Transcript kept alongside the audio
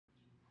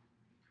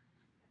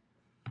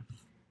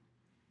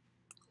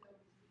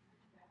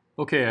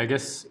Okay, I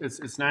guess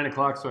it's 9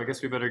 o'clock, so I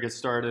guess we better get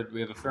started.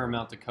 We have a fair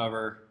amount to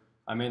cover.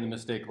 I made the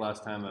mistake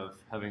last time of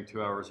having 2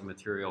 hours of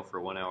material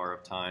for 1 hour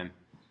of time.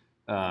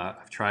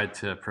 I've tried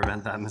to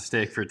prevent that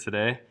mistake for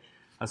today.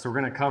 So we're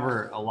going to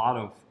cover a lot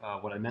of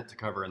what I meant to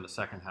cover in the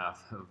second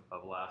half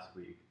of last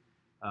week.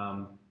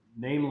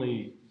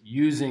 Namely,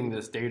 using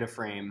this data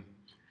frame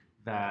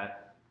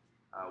that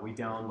we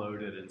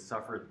downloaded and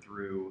suffered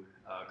through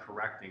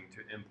correcting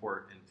to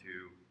import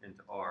into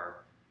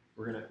R.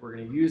 We're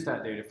gonna use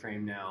that data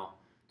frame now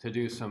to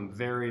do some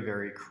very,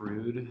 very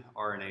crude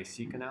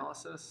RNA-seq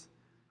analysis.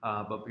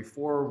 But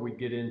before we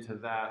get into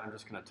that, I'm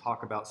just going to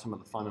talk about some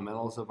of the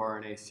fundamentals of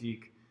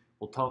RNA-seq.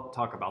 We'll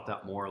talk about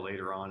that more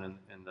later on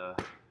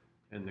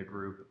in the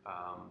group,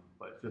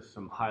 but just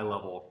some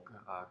high-level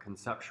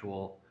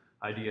conceptual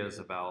ideas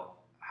about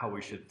how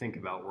we should think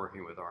about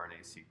working with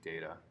RNA-seq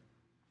data.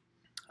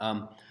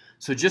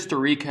 So just to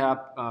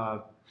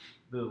recap,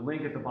 the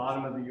link at the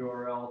bottom of the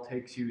URL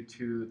takes you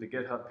to the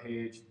GitHub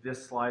page.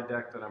 This slide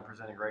deck that I'm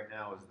presenting right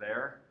now is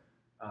there.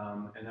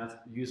 And that's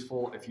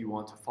useful if you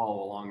want to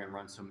follow along and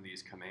run some of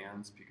these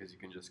commands, because you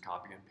can just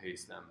copy and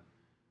paste them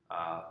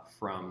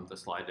from the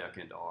slide deck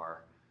into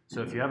R.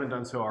 So if you haven't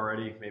done so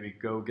already, maybe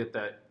go get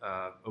that,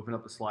 open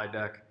up the slide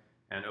deck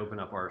and open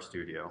up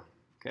RStudio.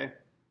 Okay?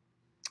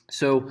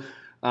 So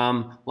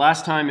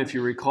last time, if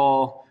you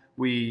recall,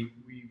 we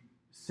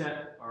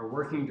set our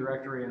working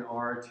directory in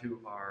R to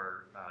our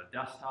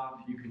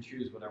desktop. You can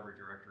choose whatever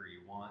directory you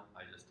want.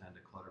 I just tend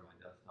to clutter my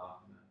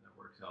desktop, and that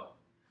works out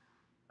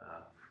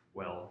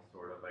well,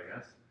 sort of, I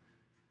guess.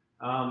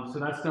 So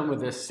that's done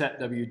with this set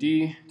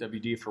WD,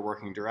 WD for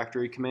working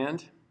directory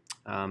command.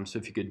 So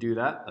if you could do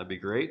that, that'd be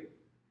great.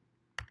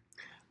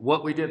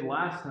 What we did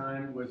last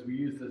time was we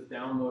used this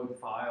download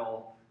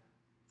file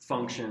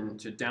function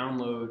to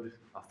download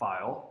a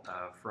file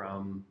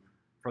from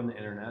the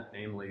internet,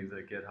 namely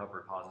the GitHub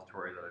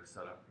repository that I've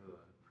set up for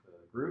the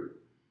group.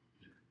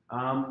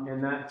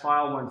 And that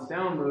file, once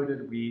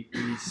downloaded, we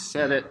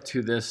set it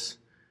to this,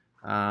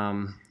 let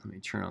me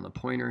turn on the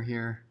pointer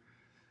here.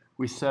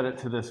 We set it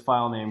to this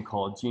file name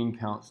called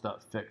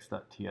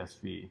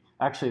genecounts.fix.tsv.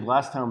 Actually,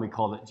 last time we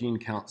called it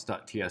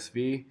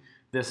genecounts.tsv.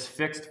 This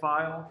fixed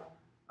file,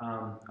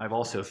 I've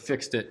also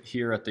fixed it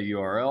here at the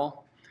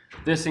URL.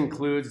 This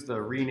includes the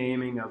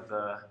renaming of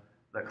the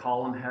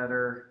column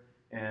header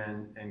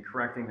and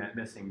correcting that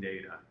missing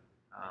data.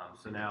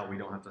 So now we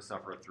don't have to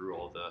suffer through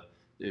all the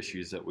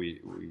issues that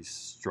we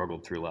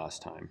struggled through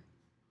last time.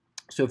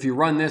 So if you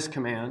run this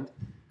command,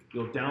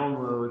 you'll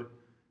download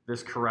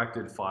this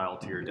corrected file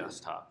to your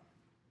desktop.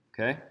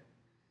 Okay?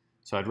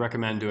 So I'd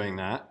recommend doing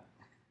that.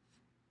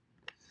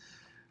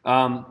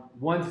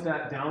 Once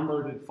that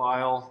downloaded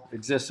file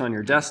exists on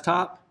your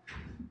desktop,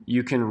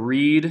 you can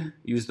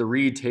use the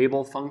read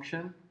table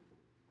function,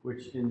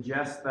 which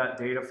ingests that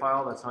data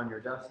file that's on your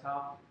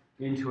desktop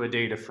into a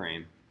data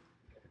frame.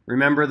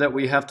 Remember that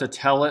we have to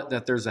tell it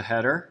that there's a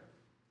header.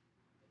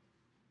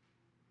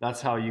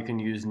 That's how you can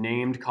use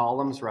named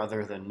columns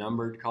rather than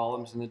numbered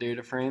columns in the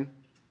data frame.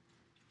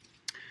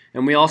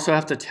 And we also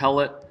have to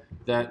tell it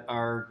that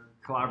our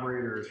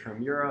collaborator is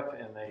from Europe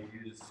and they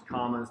use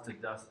commas to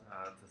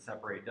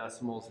separate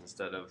decimals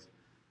instead of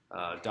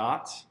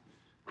dots.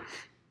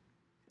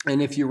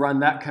 And if you run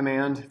that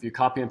command, if you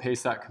copy and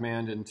paste that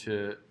command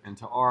into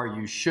R,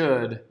 you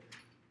should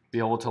be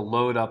able to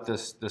load up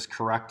this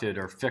corrected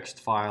or fixed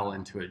file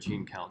into a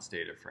gene counts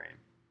data frame.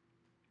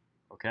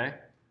 Okay?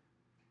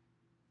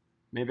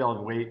 Maybe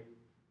I'll wait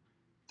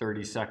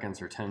 30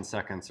 seconds or 10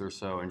 seconds or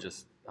so and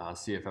just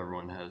see if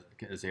everyone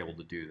is able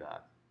to do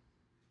that.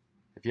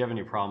 If you have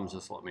any problems,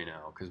 just let me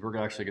know, because we're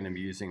actually going to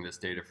be using this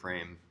data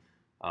frame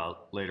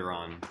later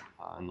on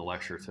in the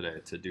lecture today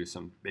to do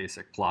some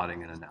basic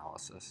plotting and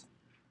analysis.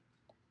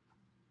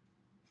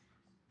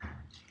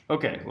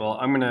 Okay, well,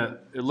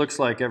 it looks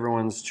like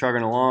everyone's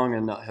chugging along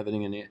and not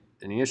having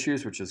any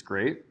issues, which is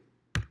great.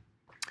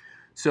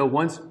 So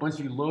once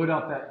you load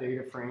up that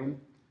data frame,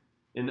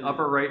 in the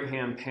upper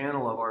right-hand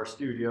panel of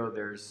RStudio,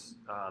 there's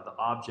the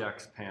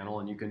objects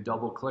panel, and you can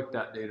double-click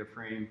that data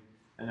frame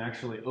and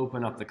actually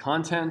open up the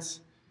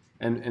contents.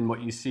 And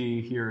what you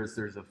see here is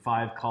there's a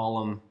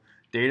 5-column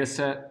data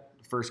set.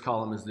 The first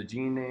column is the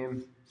gene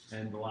name,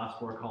 and the last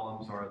 4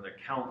 columns are the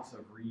counts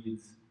of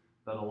reads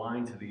that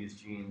align to these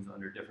genes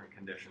under different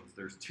conditions.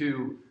 There's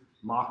 2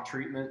 mock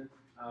treatment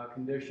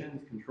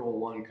conditions, control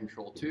 1,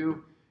 control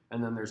 2,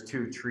 and then there's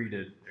 2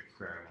 treated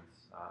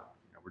experiments.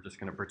 We're just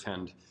going to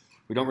pretend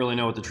we don't really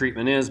know what the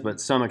treatment is,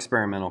 but some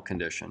experimental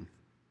condition.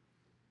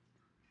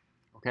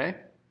 Okay?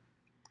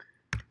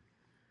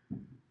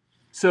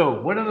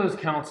 So what do those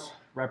counts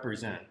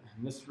represent?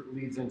 And this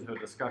leads into a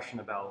discussion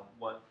about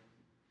what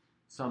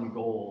some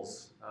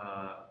goals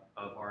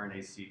of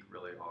RNA-seq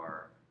really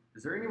are.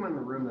 Is there anyone in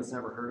the room that's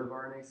never heard of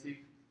RNA-seq?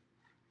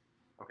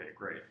 Okay,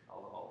 great.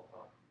 I'll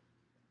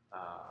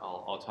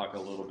talk a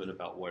little bit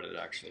about what it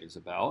actually is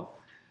about.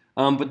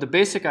 But the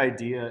basic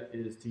idea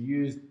is to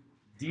use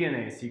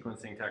DNA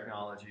sequencing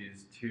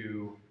technologies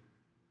to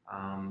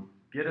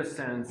get a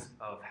sense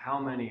of how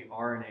many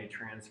RNA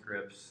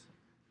transcripts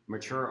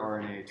mature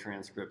RNA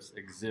transcripts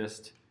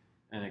exist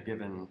in a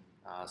given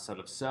set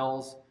of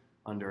cells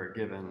under a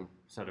given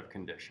set of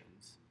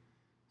conditions.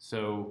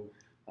 So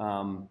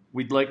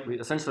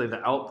essentially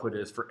the output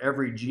is for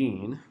every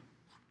gene,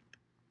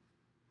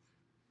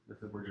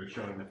 we're just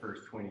showing the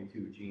first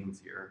 22 genes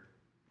here.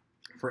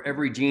 For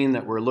every gene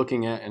that we're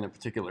looking at in a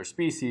particular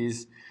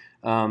species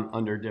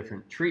under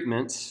different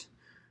treatments,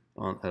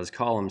 as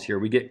columns here,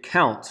 we get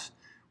counts,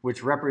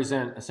 which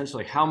represent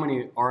essentially how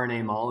many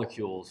RNA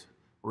molecules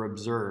were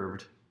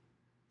observed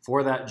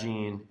for that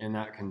gene in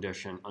that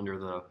condition under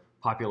the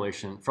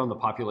population, from the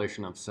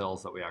population of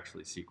cells that we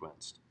actually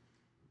sequenced.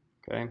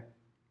 Okay?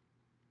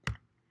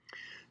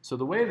 So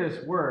the way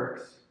this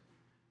works,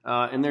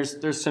 and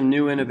there's some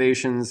new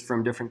innovations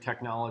from different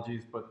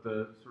technologies, but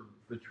the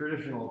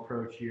traditional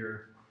approach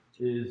here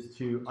is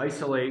to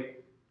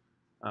isolate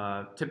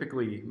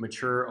typically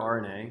mature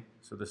RNA.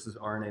 So this is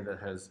RNA that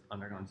has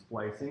undergone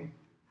splicing,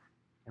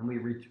 and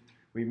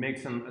we make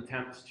some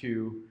attempts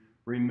to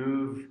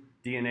remove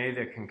DNA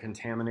that can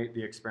contaminate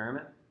the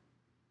experiment.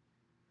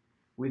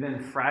 We then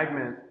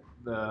fragment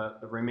the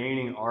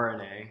remaining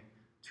RNA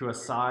to a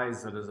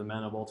size that is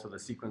amenable to the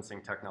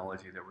sequencing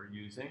technology that we're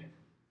using.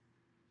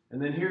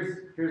 And then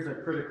here's a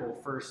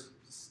critical first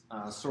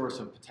source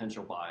of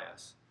potential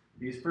bias.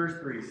 These first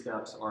three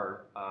steps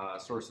are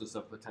sources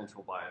of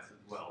potential bias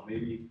as well.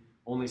 Maybe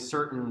only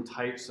certain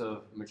types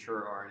of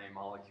mature RNA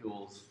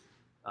molecules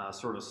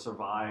sort of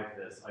survive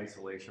this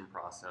isolation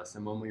process.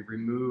 And when we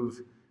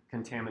remove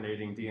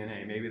contaminating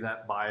DNA, maybe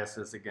that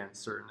biases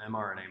against certain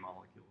mRNA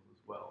molecules as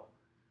well.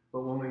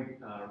 But when we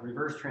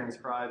reverse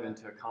transcribe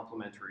into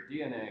complementary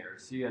DNA or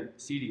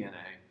cDNA,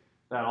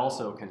 that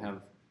also can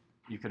have,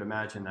 you could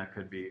imagine that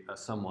could be a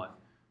somewhat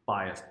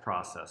biased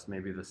process.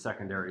 Maybe the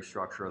secondary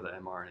structure of the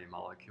mRNA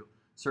molecule,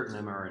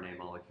 certain mRNA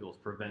molecules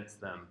prevents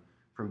them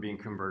from being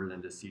converted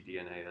into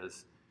cDNA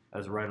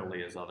as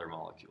readily as other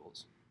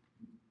molecules.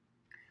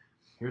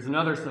 Here's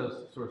another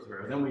source of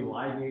error. Then we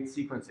ligate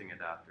sequencing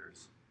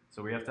adapters.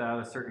 So we have to have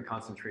a certain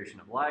concentration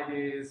of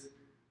ligase,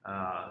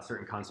 a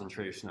certain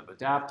concentration of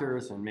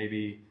adapters, and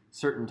maybe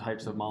certain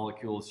types of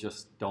molecules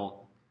just don't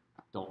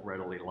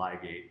readily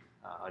ligate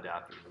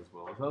adapters as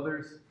well as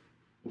others.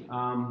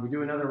 We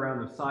do another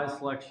round of size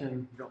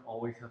selection. You don't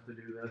always have to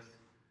do this.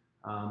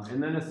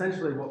 And then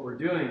essentially what we're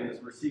doing is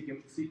we're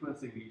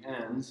sequencing the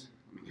ends.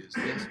 Let me use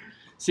this.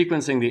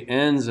 Sequencing the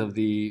ends of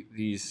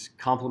these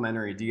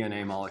complementary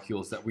DNA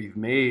molecules that we've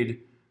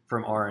made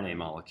from RNA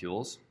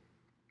molecules.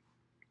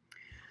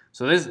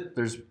 So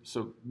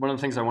one of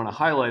the things I want to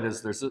highlight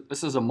is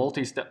this is a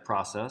multi-step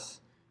process.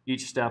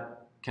 Each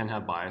step can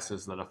have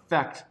biases that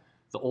affect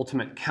the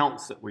ultimate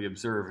counts that we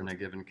observe in a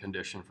given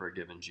condition for a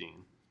given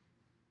gene.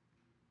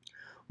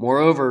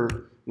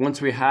 Moreover, once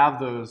we have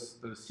those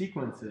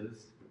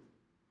sequences,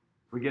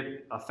 we get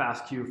a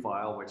FASTQ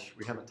file, which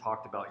we haven't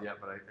talked about yet,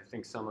 but I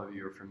think some of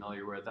you are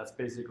familiar with. That's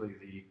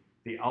basically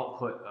the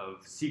output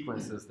of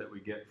sequences that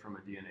we get from a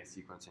DNA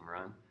sequencing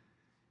run.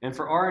 And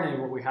for RNA,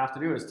 what we have to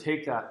do is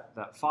take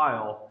that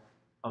file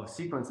of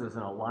sequences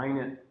and align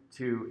it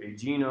to a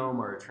genome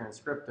or a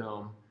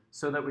transcriptome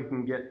so that we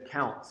can get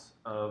counts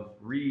of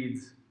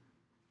reads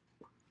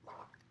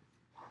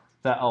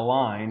that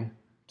align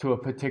to a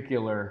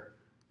particular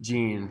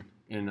gene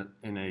in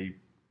a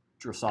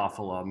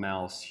Drosophila,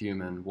 mouse,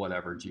 human,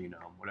 whatever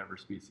genome, whatever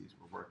species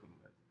we're working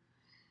with.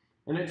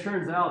 And it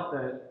turns out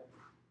that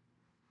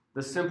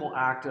the simple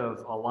act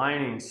of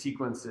aligning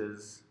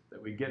sequences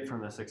that we get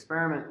from this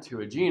experiment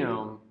to a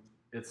genome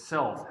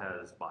itself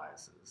has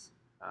biases.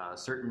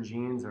 Certain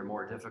genes are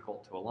more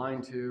difficult to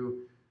align to.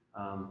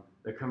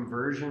 The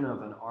conversion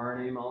of an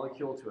RNA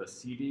molecule to a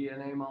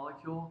cDNA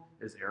molecule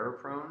is error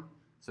prone.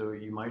 So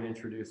you might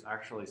introduce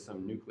actually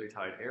some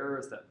nucleotide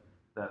errors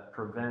that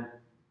prevent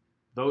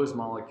those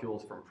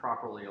molecules from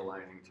properly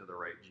aligning to the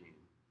right gene.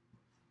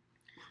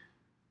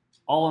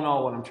 All in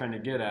all, what I'm trying to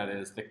get at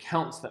is the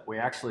counts that we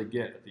actually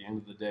get at the end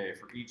of the day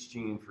for each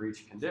gene, for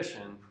each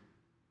condition,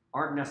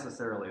 aren't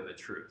necessarily the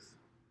truth.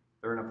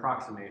 They're an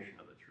approximation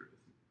of the truth.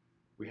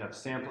 We have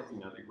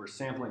we're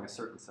sampling a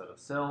certain set of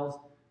cells.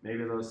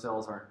 Maybe those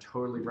cells aren't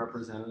totally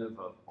representative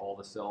of all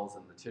the cells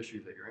in the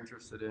tissue that you're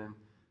interested in.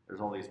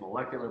 There's all these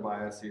molecular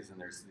biases, and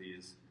there's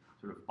these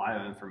sort of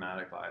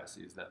bioinformatic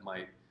biases that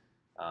might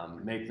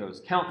make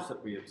those counts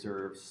that we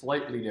observe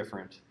slightly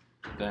different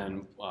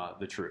than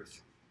the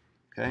truth.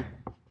 Okay?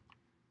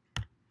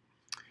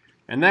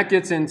 And that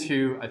gets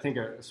into, I think,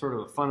 a sort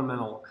of a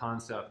fundamental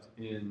concept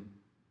in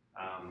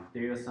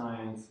data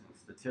science and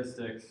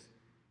statistics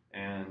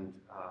and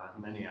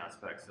many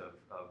aspects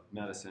of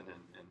medicine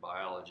and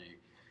biology.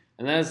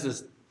 And that is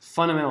this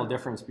fundamental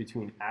difference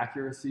between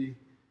accuracy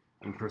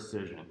and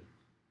precision.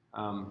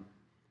 I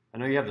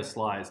know you have the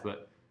slides,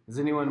 but does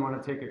anyone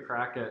want to take a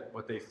crack at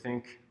what they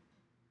think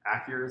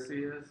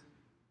accuracy is?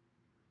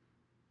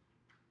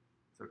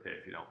 It's okay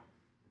if you don't.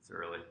 It's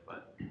early,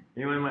 but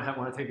anyone might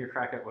want to take a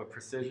crack at what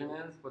precision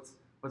is?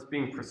 What's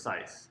being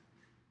precise?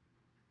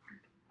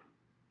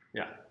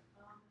 Yeah.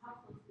 How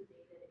close the data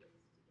is together?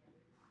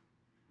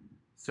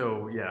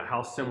 So yeah,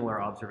 how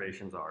similar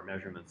observations are,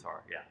 measurements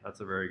are. Yeah, that's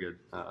a very good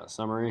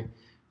summary.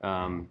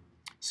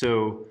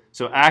 So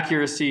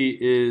accuracy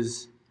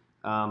is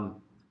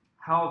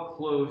how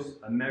close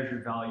a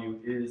measured value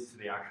is to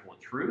the actual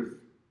truth.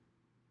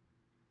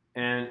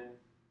 And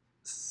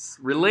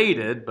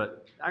related,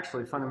 but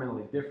actually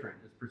fundamentally different,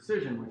 is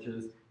precision, which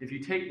is if you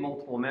take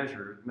multiple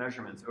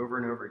measurements over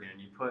and over again,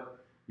 you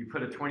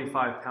put a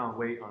 25-pound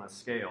weight on a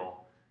scale,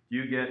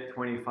 you get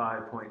 25.00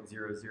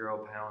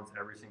 pounds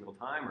every single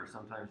time, or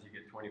sometimes you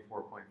get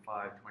 24.5,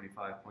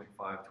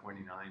 25.5,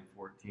 29,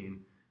 14.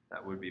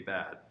 That would be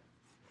bad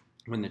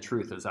when the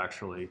truth is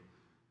actually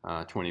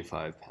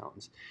 25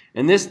 pounds.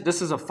 And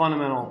this is a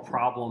fundamental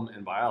problem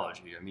in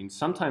biology. I mean,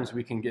 sometimes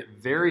we can get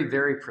very,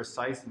 very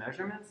precise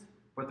measurements,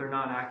 but they're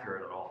not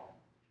accurate at all,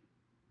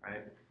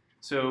 right?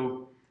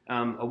 So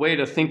a way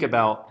to think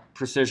about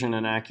precision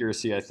and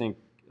accuracy, I think,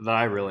 that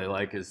I really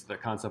like is the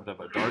concept of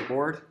a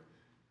dartboard.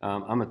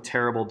 I'm a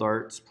terrible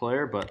darts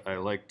player, but I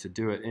like to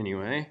do it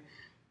anyway.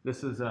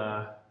 This is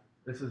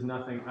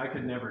nothing. I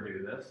could never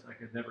do this. I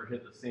could never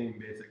hit the same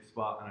basic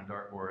spot on a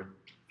dartboard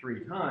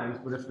 3 times.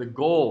 But if the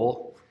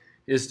goal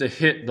is to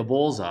hit the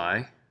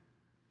bullseye,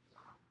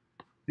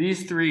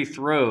 these 3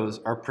 throws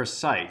are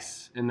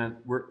precise in that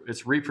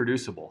it's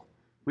reproducible.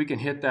 We can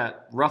hit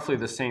that roughly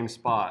the same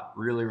spot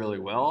really, really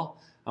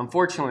well.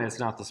 Unfortunately, it's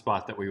not the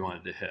spot that we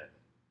wanted to hit,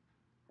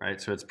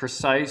 right? So it's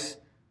precise,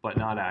 but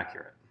not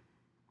accurate.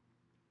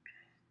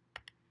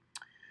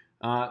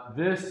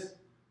 This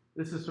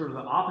is sort of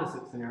the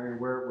opposite scenario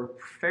where we're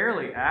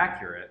fairly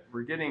accurate.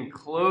 We're getting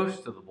close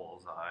to the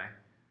bullseye,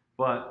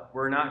 but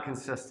we're not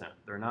consistent.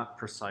 They're not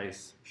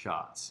precise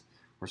shots.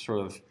 We're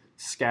sort of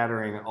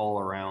scattering all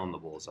around the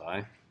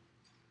bullseye.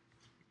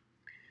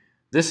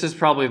 This is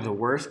probably the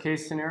worst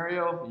case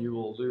scenario. You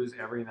will lose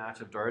every match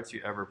of darts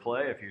you ever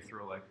play if you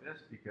throw like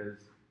this,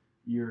 because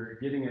you're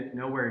getting it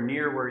nowhere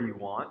near where you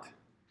want,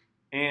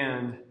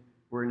 and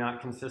we're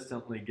not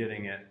consistently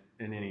getting it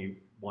in any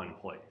one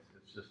place.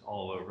 It's just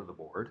all over the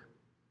board.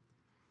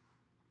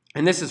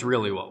 And this is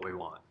really what we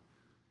want.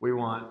 We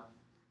want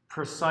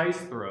precise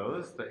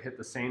throws that hit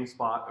the same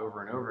spot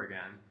over and over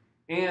again,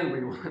 and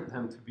we want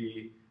them to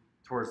be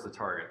towards the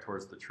target,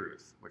 towards the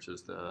truth, which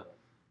is the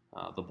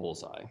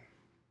bullseye.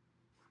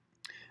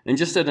 And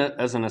just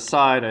as an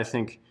aside, I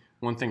think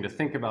one thing to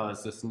think about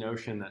is this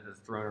notion that is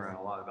thrown around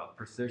a lot about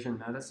precision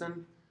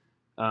medicine.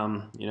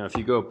 You know, if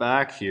you go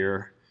back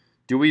here,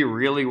 do we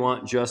really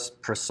want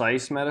just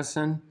precise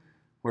medicine,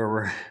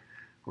 where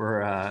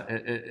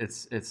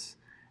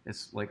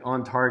it's like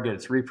on target,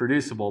 it's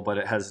reproducible, but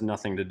it has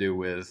nothing to do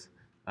with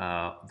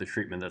the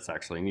treatment that's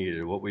actually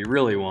needed? What we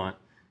really want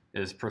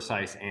is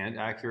precise and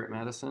accurate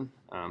medicine.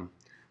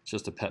 It's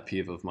just a pet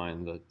peeve of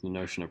mine. The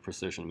notion of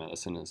precision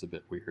medicine is a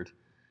bit weird.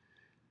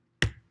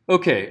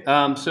 Okay,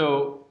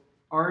 so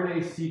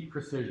RNA-seq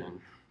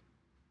precision.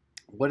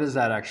 What does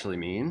that actually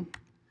mean?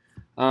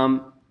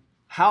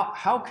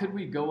 How could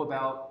we go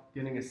about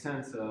getting a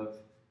sense of,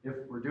 if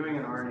we're doing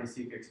an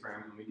RNA-seq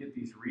experiment and we get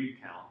these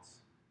read counts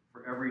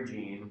for every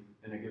gene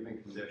in a given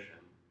condition,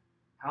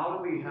 how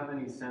do we have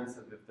any sense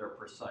of if they're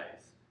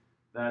precise?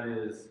 That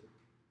is,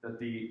 that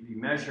the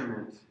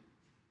measurement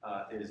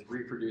is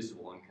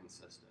reproducible and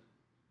consistent.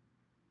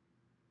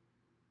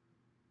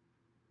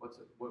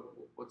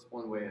 What's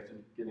one way of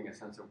getting a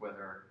sense of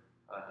whether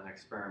an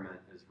experiment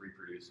is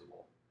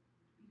reproducible?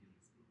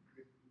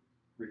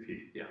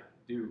 Repeat, yeah.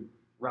 Do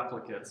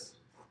replicates.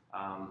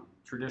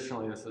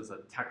 Traditionally, this is a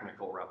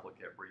technical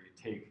replicate where you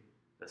take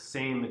the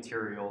same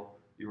material,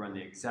 you run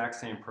the exact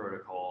same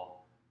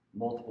protocol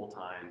multiple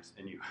times,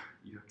 and you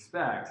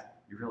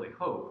really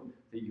hope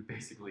that you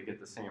basically get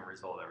the same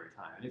result every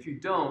time. And if you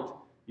don't,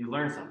 you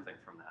learn something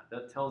from that.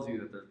 That tells you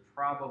that there's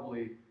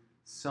probably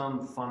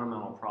some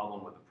fundamental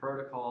problem with the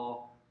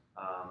protocol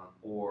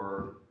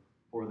or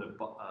the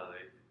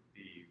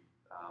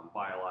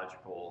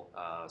biological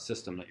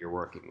system that you're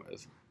working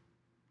with.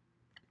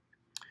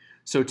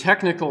 So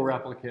technical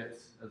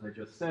replicates, as I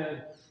just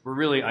said, we're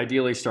really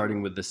ideally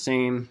starting with the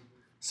same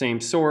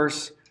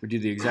source. We do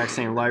the exact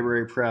same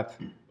library prep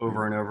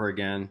over and over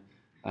again.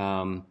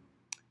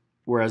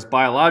 Whereas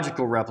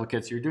biological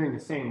replicates, you're doing the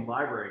same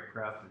library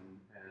prep and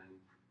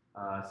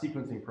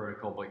sequencing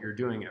protocol, but you're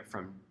doing it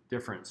from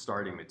different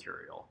starting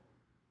material.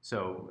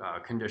 So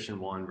condition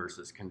 1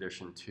 versus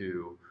condition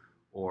 2,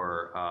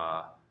 or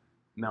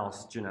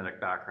mouse genetic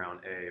background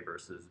A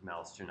versus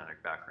mouse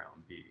genetic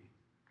background B.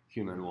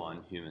 Human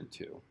 1, human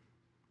 2,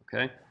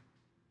 okay?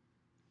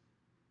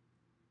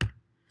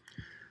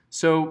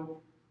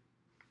 So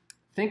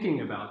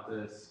thinking about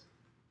this,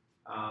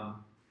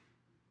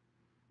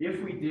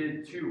 if we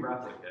did 2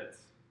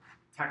 replicates,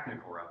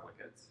 technical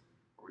replicates,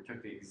 where we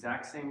took the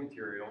exact same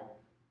material,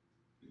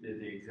 did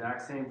the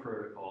exact same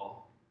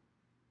protocol,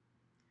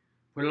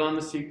 put it on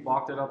the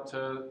walked it up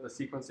to the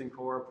sequencing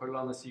core, put it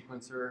on the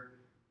sequencer,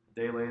 a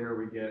day later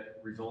we get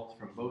results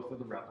from both of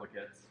the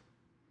replicates.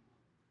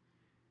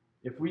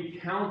 If we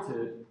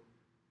counted,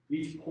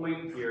 each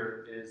point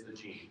here is a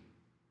gene.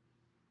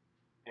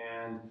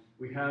 And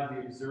we have the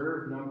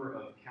observed number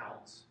of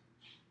counts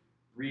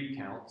read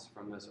counts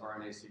from this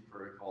RNA-seq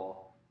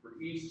protocol for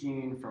each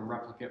gene from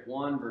replicate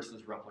 1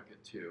 versus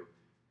replicate 2.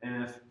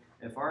 And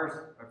if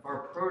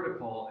our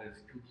protocol is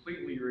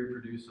completely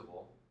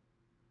reproducible,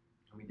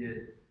 and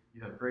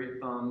you have great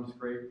thumbs,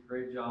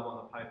 great job on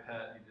the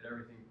pipette, you did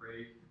everything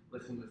great,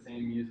 listened to the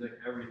same music,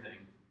 everything,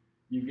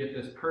 you get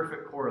this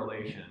perfect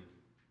correlation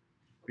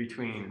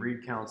between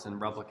read counts in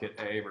replicate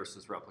A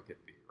versus replicate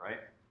B, right?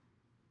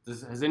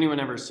 Has anyone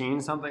ever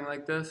seen something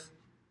like this,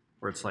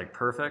 where it's like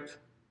perfect?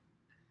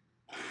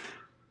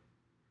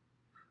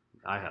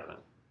 I haven't.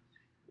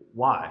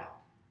 Why?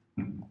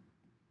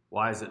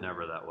 Why is it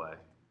never that way?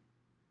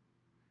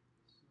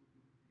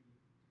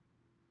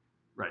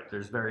 Right,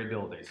 there's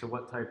variability. So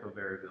what type of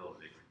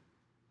variability?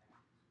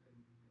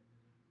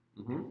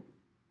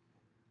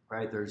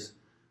 Right,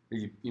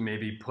 you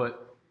maybe put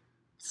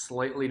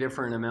slightly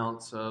different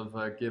amounts of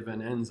a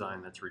given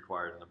enzyme that's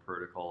required in the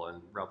protocol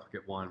in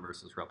replicate 1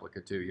 versus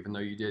replicate 2, even though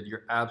you did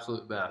your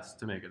absolute best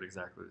to make it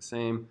exactly the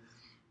same.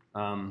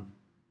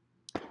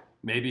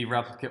 Maybe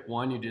replicate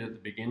 1 you did at the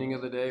beginning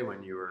of the day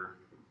when you were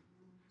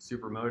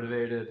super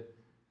motivated,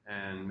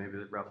 and maybe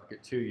the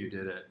replicate 2 you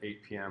did at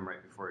 8 p.m.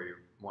 right before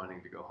you're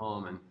wanting to go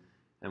home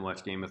and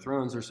watch Game of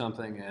Thrones or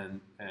something,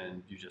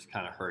 and you just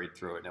kind of hurried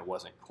through it, and it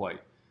wasn't quite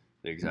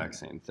the exact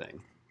same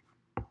thing.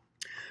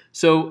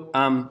 So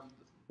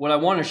what I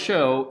want to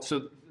show,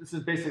 so this is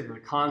basically the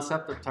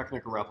concept of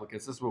technical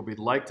replicates. This is what we'd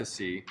like to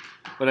see,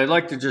 but I'd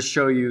like to just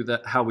show you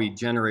how we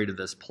generated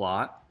this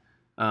plot.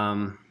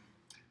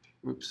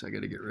 Oops, I got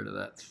to get rid of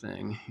that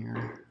thing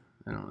here.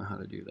 I don't know how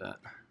to do that.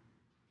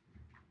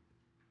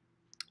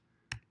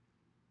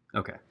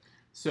 Okay,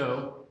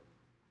 so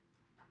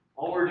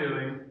all we're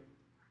doing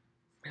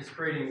is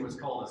creating what's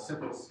called a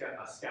simple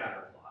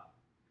scatter plot.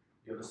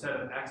 You have a set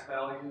of x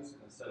values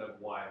and a set of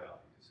y values.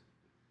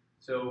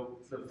 So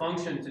the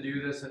function to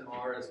do this in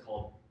R is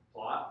called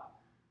plot.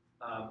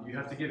 You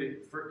have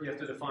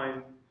to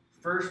define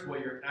first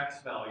what your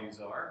x values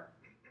are.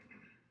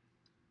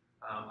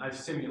 I've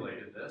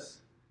simulated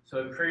this.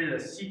 So I've created a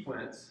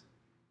sequence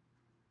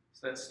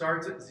that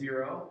starts at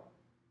 0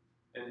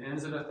 and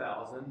ends at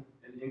 1,000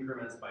 and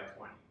increments by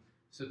 20.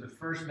 So the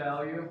first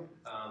value,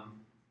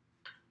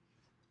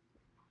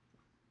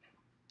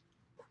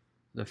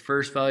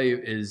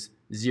 is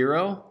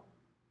 0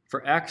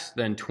 for x,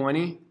 then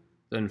 20,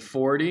 then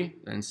 40,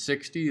 then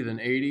 60, then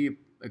 80,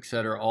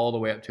 etc., all the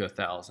way up to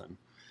 1,000.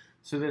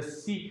 So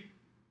this seq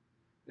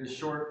is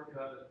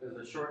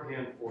a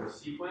shorthand for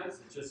sequence.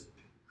 It just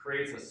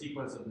creates a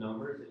sequence of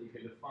numbers, and you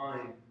can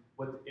define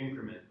what the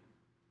increment.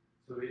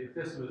 So if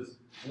this was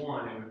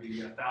 1, it would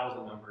be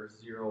 1,000 numbers,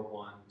 0,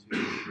 1, 2,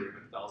 3,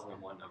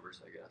 1,001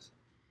 numbers, I guess.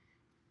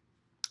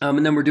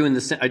 And then we're doing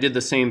I did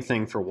the same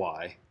thing for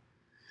y.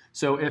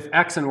 So if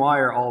x and y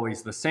are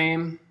always the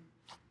same,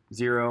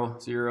 0,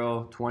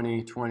 0,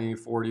 20, 20,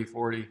 40,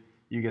 40,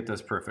 you get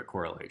this perfect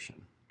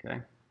correlation,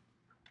 okay?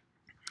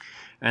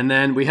 And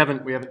then we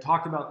haven't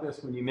talked about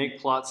this. When you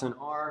make plots in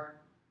R,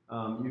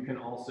 you can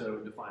also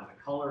define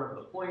the color of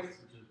the points,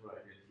 which is what I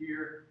did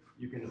here.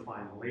 You can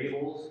define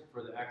labels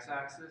for the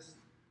x-axis.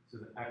 So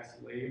the x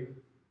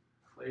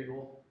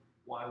label,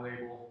 y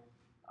label.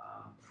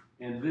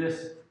 And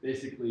this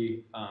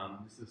basically,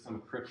 this is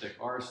some cryptic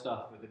R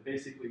stuff, but it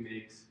basically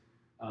makes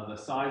the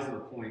size of the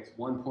points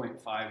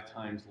 1.5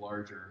 times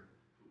larger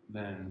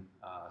than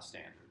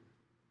standard.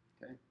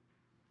 Okay.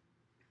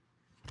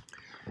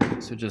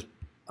 So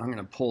I'm going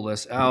to pull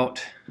this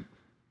out.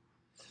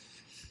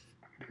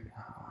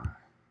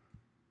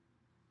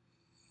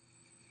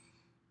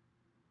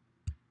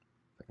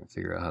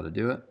 Figure out how to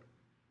do it.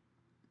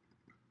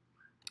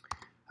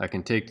 I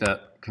can take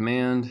that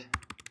command,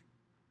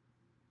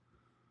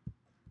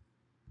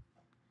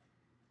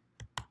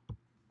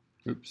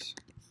 oops.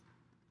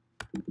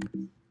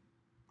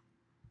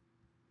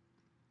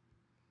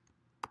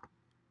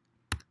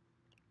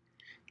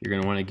 You're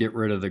going to want to get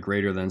rid of the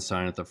greater than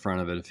sign at the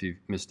front of it if you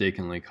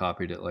mistakenly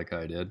copied it like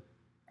I did.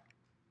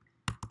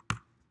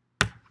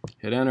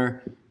 Hit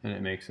enter, and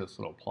it makes this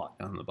little plot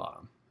down the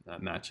bottom.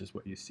 That matches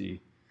what you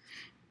see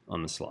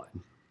on the slide.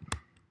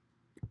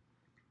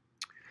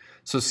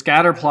 So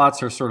scatter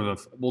plots are sort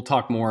of we'll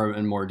talk more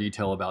in more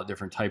detail about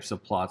different types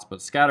of plots,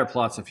 but scatter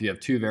plots, if you have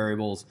two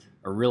variables,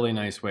 are a really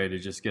nice way to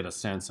just get a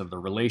sense of the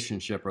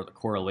relationship or the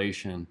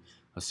correlation,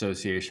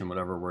 association,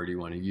 whatever word you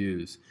want to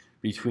use,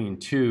 between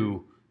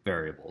two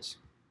variables.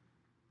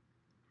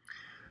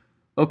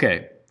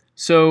 Okay,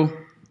 so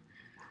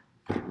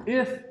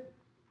if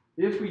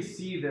we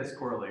see this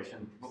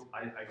correlation,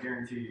 I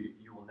guarantee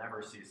you will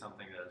never see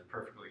something that is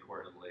perfectly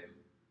correlated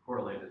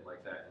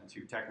like that in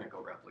two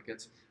technical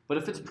replicates. But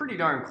if it's pretty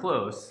darn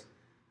close,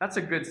 that's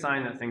a good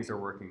sign that things are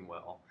working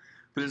well.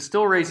 But it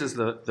still raises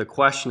the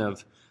question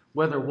of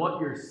whether what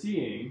you're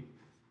seeing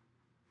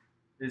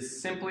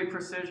is simply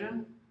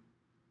precision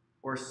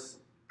or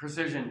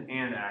precision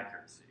and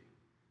accuracy.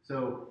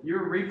 So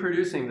you're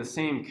reproducing the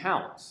same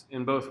counts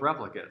in both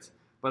replicates,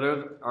 but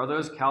are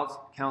those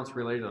counts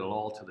related at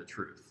all to the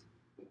truth?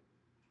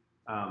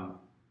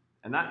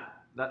 And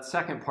that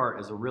second part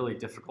is a really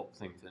difficult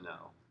thing to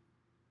know.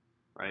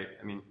 right?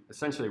 I mean,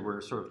 essentially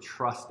we're sort of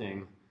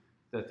trusting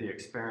that the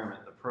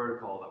experiment, the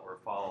protocol that we're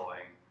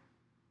following,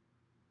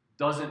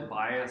 doesn't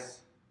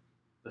bias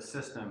the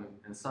system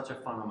in such a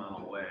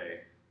fundamental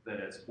way that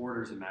it's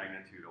orders of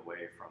magnitude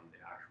away from the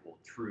actual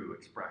true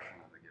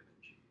expression of a given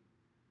gene.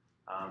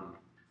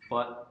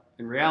 But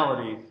in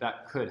reality,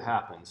 that could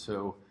happen.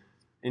 So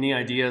any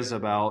ideas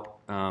about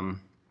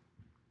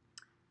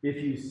if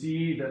you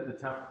see that the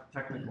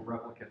technical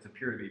replicates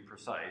appear to be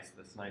precise,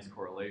 this nice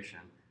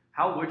correlation,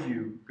 how would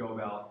you go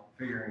about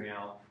figuring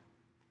out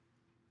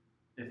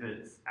if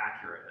it's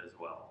accurate as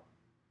well?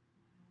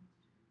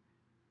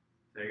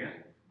 Say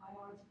again?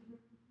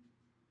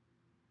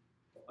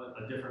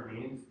 A different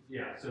means?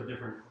 Yeah, so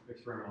different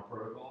experimental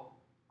protocol?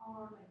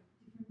 Or like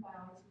different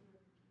biological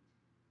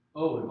replicates.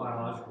 Oh, the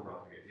biological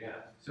replicate,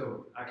 yeah.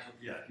 So actually,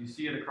 yeah, if you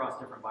see it across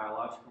different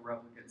biological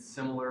replicates,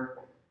 similar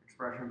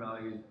expression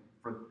values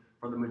for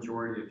the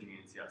majority of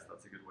genes, yes,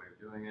 that's a good way of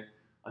doing it.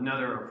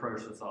 Another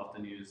approach that's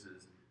often used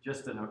is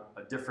just a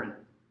different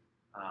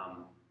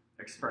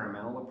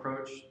experimental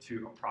approach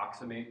to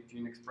approximate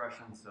gene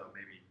expression, so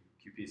maybe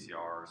qPCR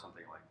or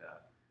something like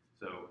that.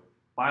 So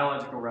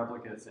biological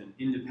replicates and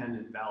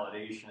independent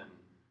validation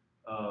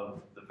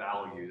of the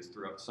values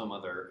through some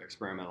other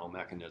experimental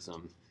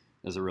mechanism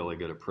is a really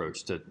good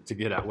approach to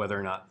get at whether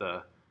or not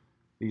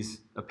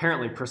these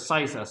apparently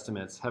precise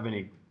estimates have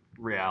any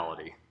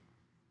reality.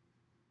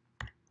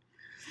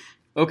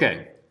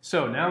 Okay,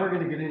 so now we're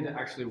going to get into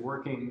actually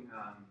working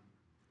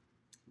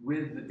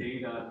with the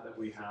data that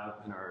we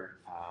have in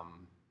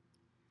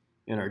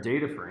our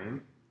data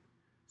frame.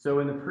 So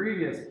in the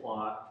previous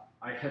plot,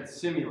 I had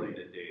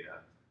simulated data,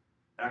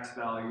 x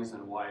values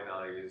and y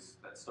values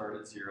that start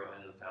at 0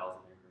 and at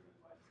 1,000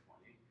 increment by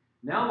 20.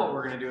 Now what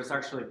we're going to do is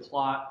actually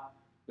plot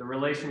the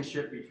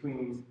relationship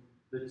between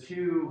the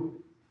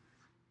two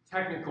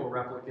technical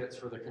replicates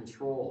for the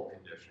control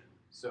condition.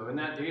 So in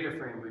that data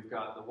frame, we've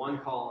got the one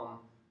column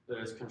that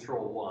is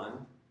control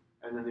 1,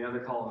 and then the other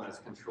column that is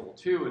control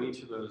 2, and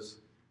each of those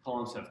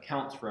columns have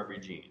counts for every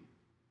gene.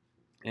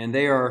 And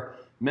they are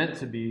meant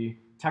to be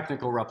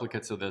technical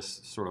replicates of this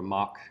sort of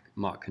mock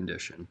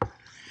condition.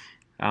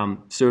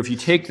 So if you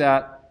take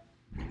that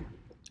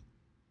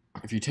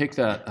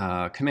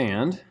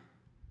command,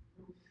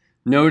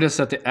 notice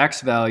that the x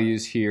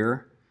values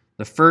here,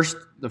 the first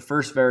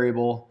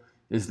variable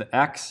is the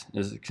x,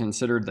 is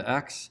considered the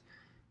x.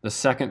 The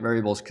second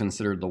variable is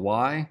considered the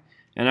y.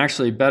 And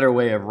actually, a better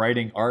way of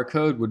writing our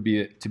code would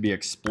be to be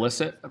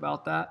explicit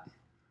about that.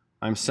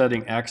 I'm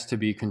setting x to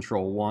be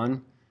control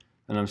 1,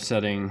 and I'm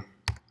setting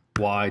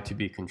y to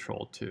be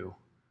control 2.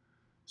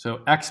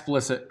 So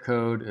explicit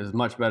code is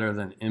much better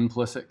than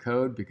implicit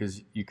code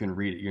because you can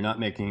read it. You're not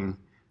making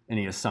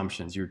any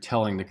assumptions. You're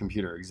telling the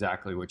computer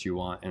exactly what you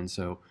want. And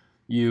so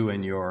you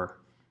and your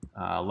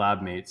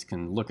lab mates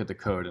can look at the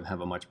code and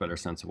have a much better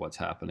sense of what's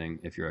happening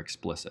if you're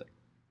explicit.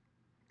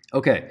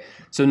 Okay,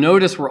 so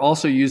notice we're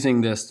also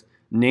using this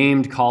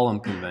named column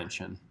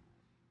convention.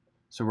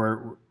 So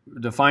we're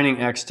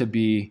defining x to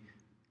be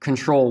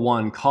control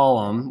 1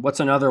 column. What's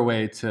another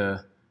way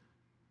to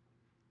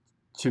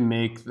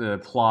make the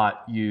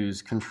plot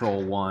use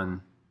control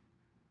 1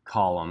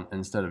 column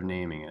instead of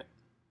naming it?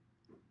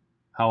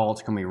 How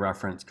else can we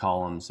reference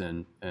columns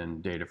in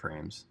data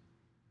frames?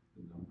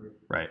 Number.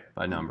 Right,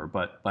 by number.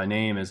 But by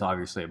name is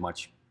obviously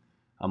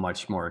a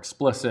much more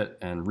explicit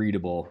and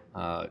readable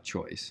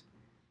choice.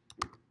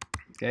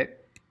 Okay.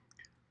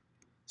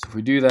 So if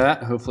we do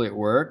that, hopefully it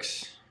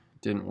works.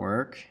 Didn't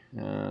work.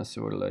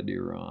 So what did I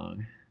do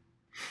wrong?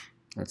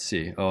 Let's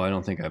see. Oh, I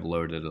don't think I've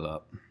loaded it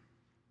up.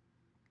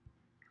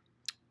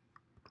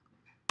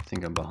 I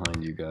think I'm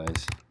behind you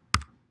guys.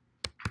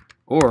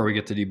 Or we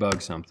get to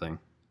debug something.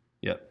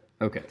 Yep.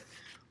 Okay.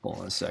 Hold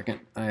on a second.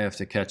 I have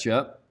to catch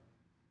up.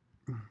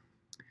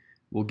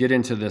 We'll get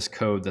into this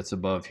code that's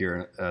above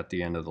here at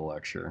the end of the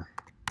lecture.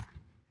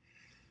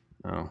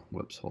 Oh,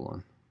 whoops. Hold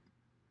on.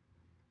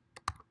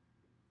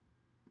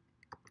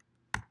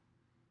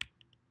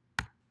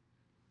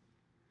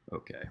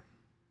 Okay.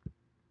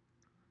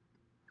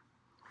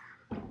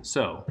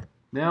 So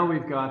now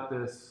we've got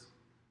this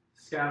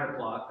scatter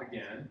plot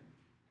again.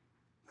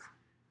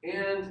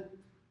 And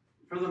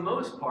for the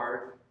most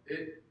part,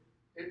 it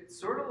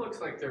sort of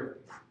looks like they're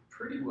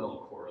pretty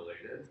well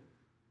correlated,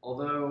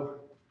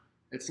 although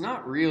it's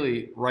not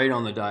really right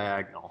on the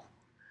diagonal.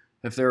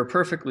 If they were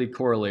perfectly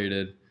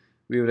correlated,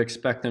 we would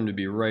expect them to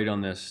be right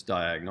on this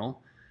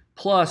diagonal.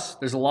 Plus,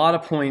 there's a lot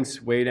of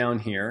points way down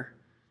here.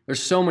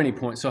 There's so many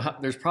points. So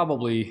there's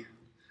probably,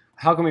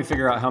 how can we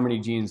figure out how many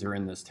genes are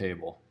in this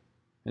table,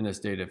 in this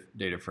data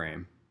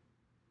frame?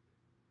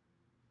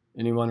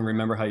 Anyone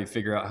remember how you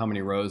figure out how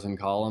many rows and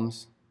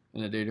columns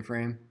in a data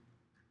frame?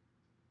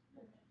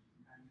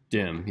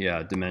 Dim,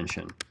 yeah,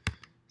 dimension.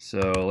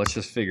 So let's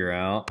just figure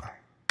out.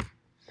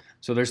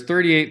 So there's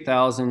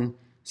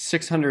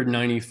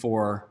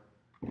 38,694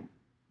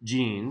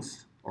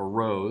 genes or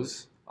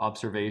rows,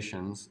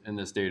 observations in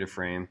this data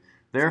frame.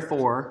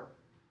 Therefore,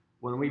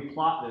 when we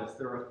plot this,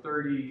 there are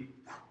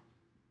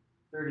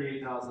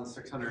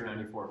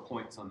 38,694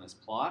 points on this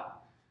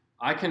plot.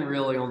 I can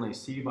really only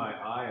see by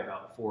eye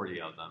about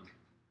 40 of them.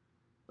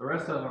 The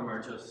rest of them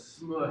are just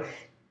smushed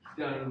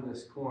down in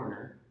this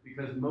corner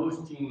because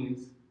most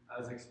genes,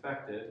 as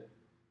expected,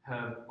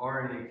 have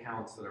RNA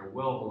counts that are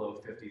well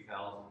below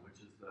 50,000, which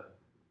is the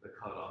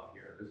cutoff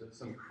here. There's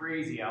some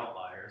crazy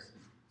outliers.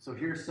 So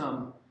here's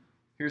some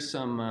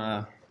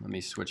let me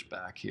switch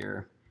back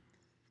here.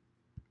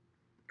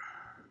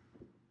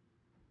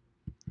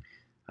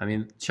 I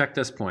mean, check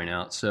this point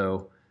out.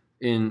 So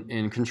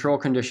in control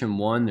condition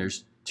 1,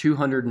 there's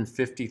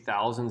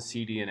 250,000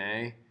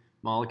 cDNA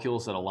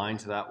molecules that align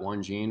to that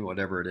one gene,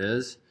 whatever it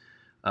is.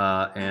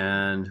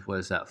 And what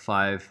is that,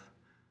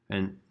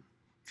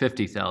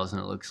 50,000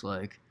 it looks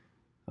like.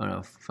 Oh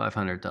no,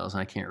 500,000,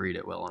 I can't read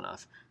it well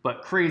enough.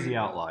 But crazy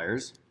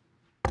outliers.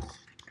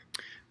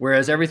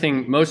 Whereas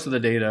most of the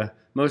data,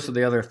 most of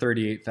the other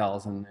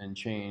 38,000 and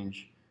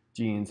change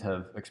genes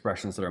have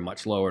expressions that are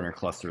much lower and are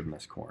clustered in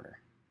this corner.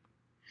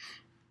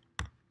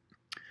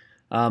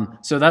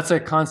 So that's a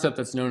concept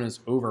that's known as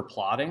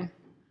overplotting.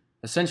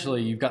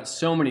 Essentially, you've got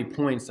so many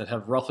points that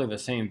have roughly the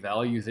same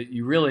value that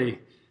you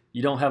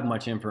don't have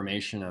much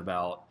information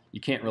about. You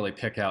can't really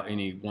pick out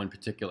any one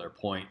particular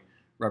point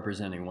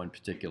representing one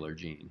particular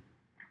gene.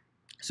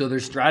 So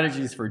there's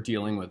strategies for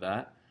dealing with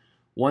that.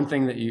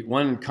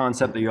 One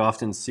concept that you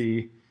often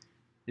see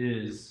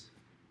is,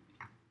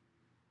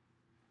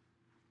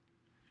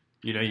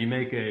 you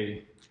make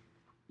a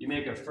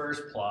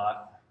first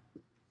plot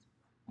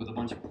with a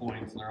bunch of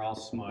points and they're all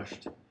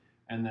smushed,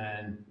 and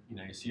then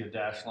you see a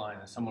dashed line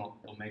and someone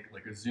will make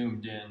like a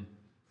zoomed in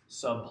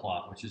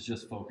subplot, which is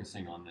just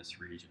focusing on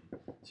this region.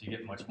 So you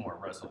get much more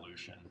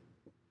resolution.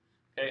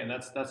 Okay, and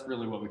that's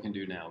really what we can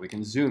do now. We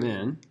can zoom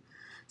in.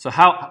 So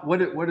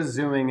what does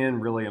zooming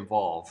in really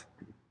involve?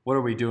 What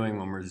are we doing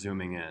when we're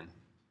zooming in?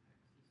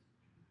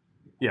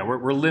 Yeah,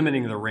 we're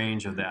limiting the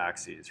range of the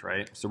axes,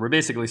 right? So we're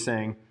basically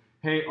saying,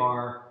 hey,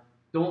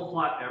 don't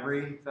plot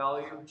every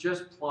value,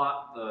 just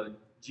plot the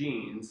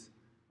genes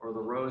or the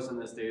rows in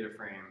this data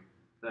frame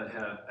that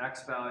have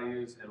X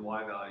values and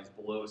Y values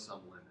below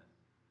some limit.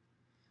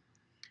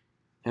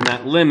 And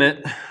that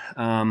limit,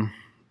 let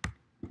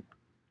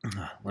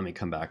me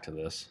come back to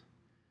this.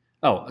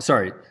 Oh,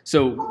 sorry.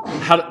 So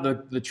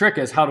the trick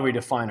is, how do we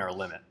define our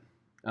limit?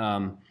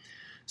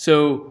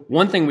 So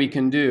one thing we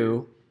can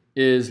do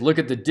is look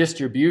at the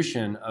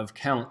distribution of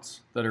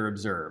counts that are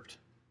observed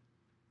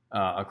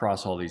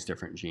across all these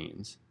different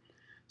genes.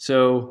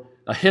 So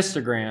a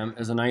histogram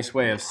is a nice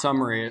way of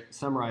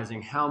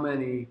summarizing how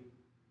many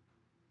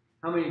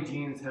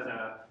genes had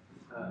a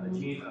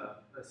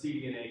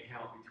cDNA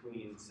count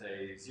between,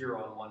 say,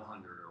 0 and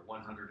 100, or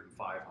 100 and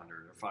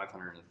 500, or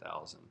 500 and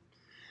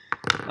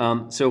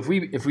 1,000. So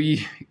if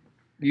we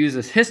use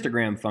this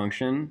histogram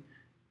function,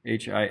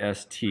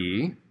 HIST,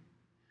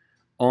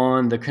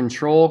 on the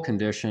control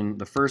condition,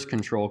 the first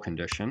control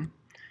condition,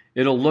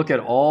 it'll look at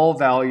all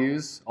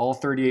values, all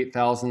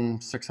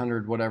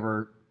 38,600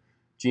 whatever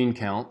gene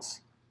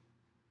counts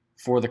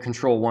for the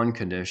control 1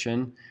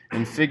 condition,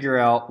 and figure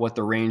out what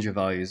the range of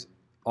values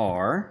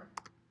are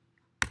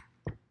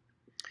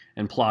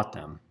and plot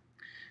them.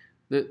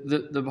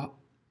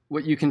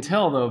 What you can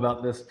tell, though,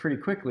 about this pretty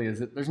quickly is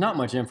that there's not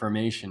much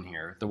information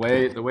here. The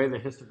way the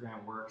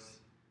histogram works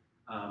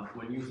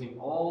when using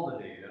all the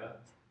data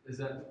is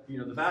that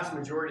the vast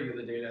majority of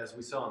the data, as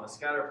we saw on the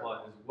scatter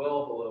plot, is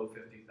well below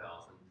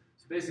 50,000.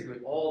 So basically,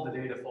 all the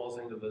data falls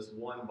into this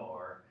one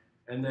bar,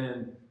 and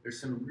then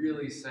there's some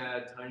really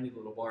sad, tiny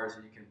little bars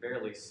that you can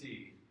barely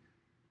see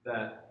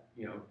that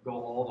go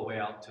all the way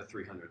out to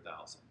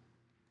 300,000.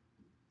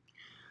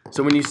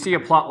 So when you see a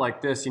plot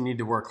like this, you need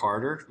to work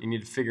harder. You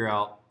need to figure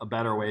out a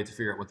better way to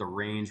figure out what the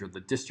range or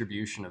the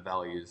distribution of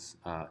values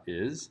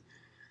is.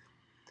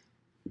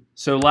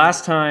 So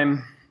last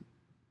time,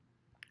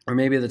 or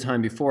maybe the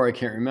time before, I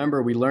can't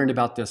remember, we learned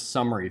about this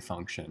summary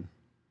function,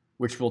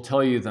 which will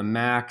tell you the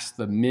max,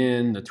 the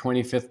min, the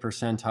 25th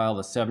percentile,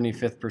 the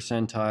 75th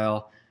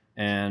percentile,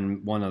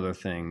 and one other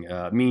thing,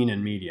 mean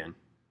and median.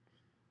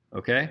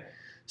 Okay?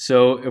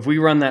 So if we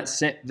run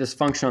this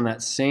function on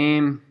that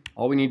same,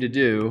 all we need to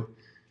do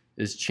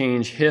is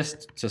change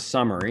hist to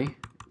summary.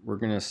 We're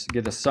going to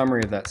get a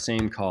summary of that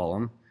same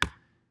column.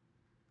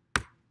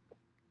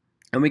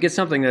 And we get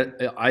something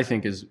that I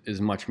think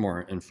is much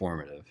more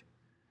informative.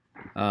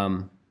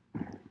 The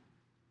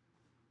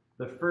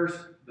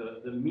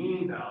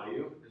mean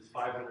value is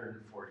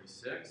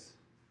 546,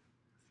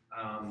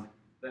 and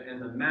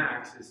the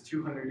max is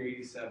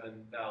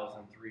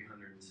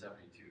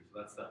 287,372. So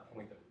that's that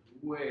point that was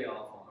way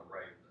off on the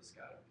right of the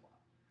scatter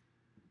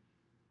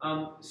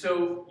plot.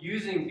 So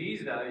using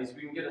these values,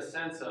 we can get a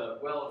sense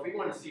of, well, if we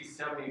want to see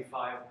 75%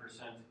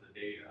 of the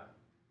data,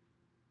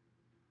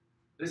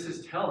 this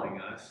is telling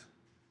us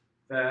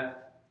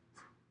that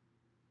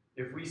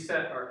if we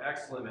set our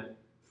X limit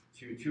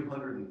to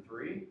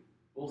 203,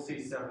 we'll see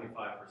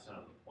 75%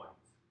 of the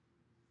points.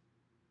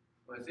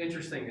 What's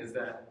interesting is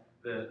that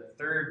the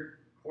third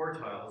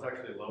quartile is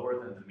actually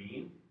lower than the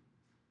mean,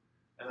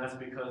 and that's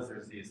because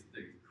there's these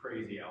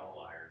crazy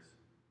outliers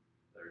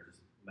that are just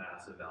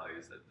massive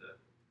values that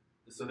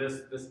the So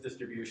this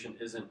distribution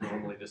isn't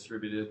normally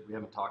distributed. We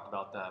haven't talked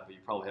about that, but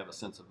you probably have a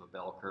sense of a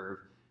bell curve.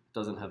 It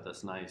doesn't have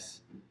this nice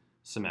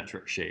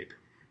symmetric shape.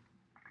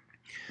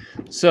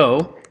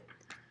 So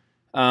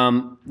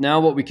now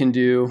what we can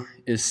do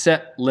is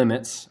set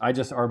limits. I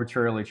just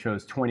arbitrarily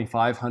chose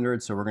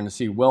 2,500, so we're going to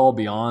see well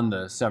beyond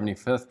the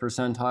 75th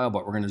percentile,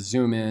 but we're going to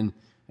zoom in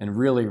and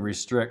really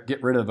restrict,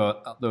 get rid of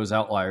those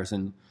outliers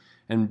and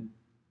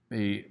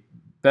be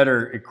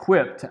better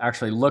equipped to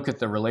actually look at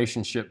the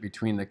relationship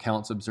between the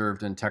counts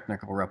observed in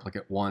technical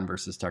replicate 1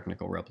 versus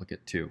technical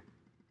replicate 2.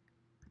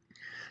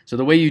 So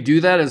the way you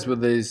do that is with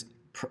these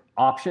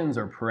options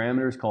or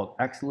parameters called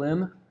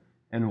xlim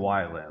and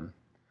ylim.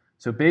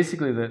 So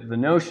basically the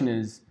notion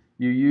is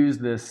you use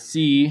this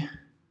C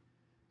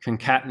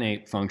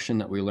concatenate function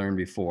that we learned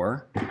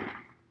before,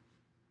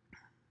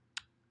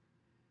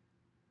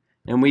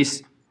 and we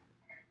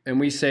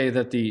say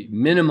that the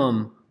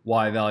minimum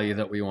y value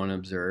that we want to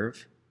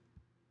observe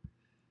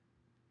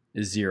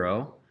is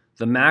 0.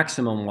 The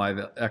maximum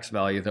x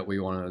value that we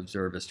want to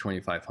observe is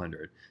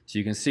 2,500. So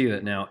you can see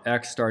that now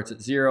x starts at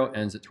 0,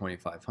 ends at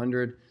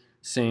 2,500.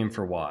 Same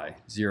for y,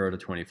 0 to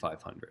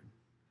 2,500.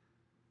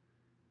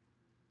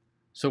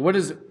 So what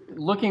is,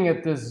 looking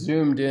at this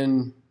zoomed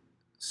in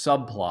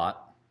subplot,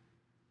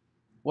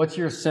 what's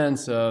your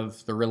sense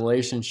of the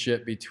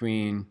relationship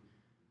between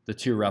the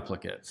two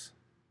replicates?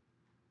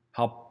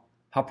 How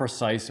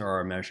precise are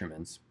our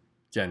measurements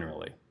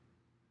generally?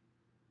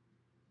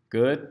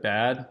 Good?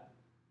 Bad?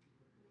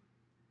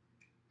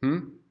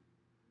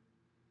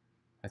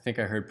 I think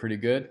I heard pretty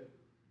good.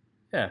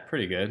 Yeah,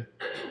 pretty good.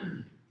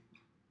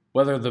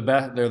 Whether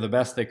they're the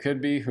best they could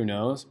be, who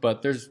knows?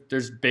 But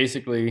there's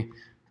basically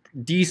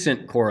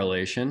decent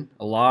correlation.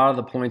 A lot of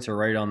the points are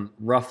right on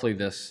roughly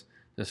this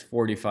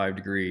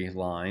 45-degree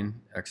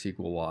line, x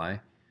equal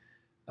y.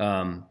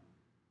 But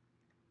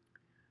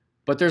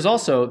there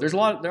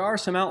are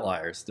some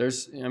outliers.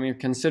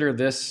 Consider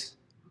this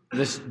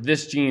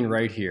gene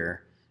right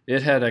here.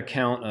 It had a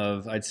count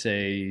of, I'd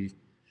say,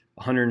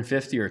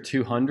 150 or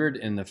 200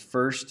 in the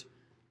first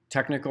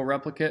technical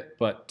replicate,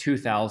 but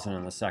 2,000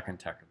 in the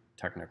second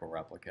technical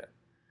replicate.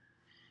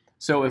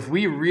 So if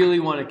we really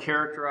want to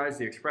characterize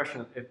the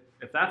expression,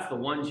 if that's the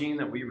one gene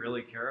that we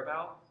really care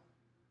about,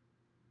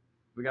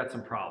 we got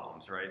some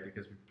problems, right?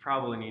 Because we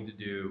probably need to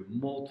do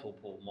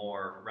multiple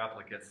more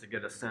replicates to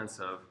get a sense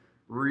of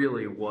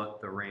really what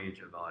the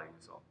range of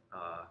values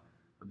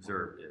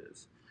observed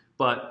is.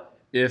 But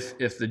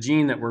if the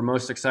gene that we're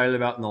most excited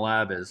about in the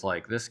lab is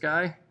like this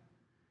guy,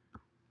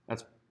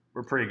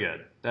 we're pretty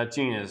good. That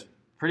gene is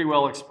pretty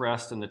well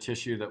expressed in the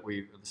tissue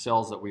the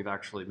cells that we've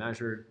actually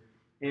measured,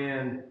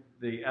 and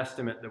the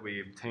estimate that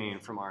we obtain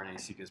from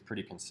RNA-seq is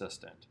pretty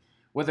consistent.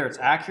 Whether it's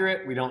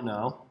accurate, we don't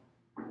know.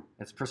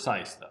 It's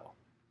precise, though.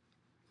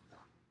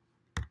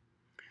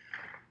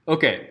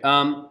 Okay,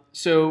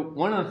 so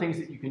one of the things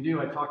that you can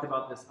do, I talked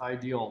about this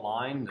ideal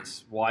line,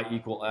 this y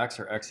equal x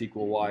or x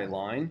equal y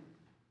line.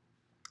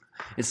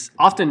 It's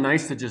often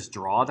nice to just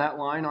draw that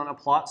line on a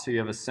plot so you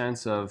have a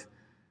sense of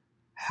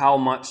how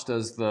much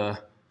does the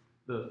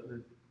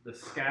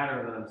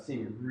scatter that I'm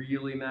seeing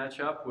really match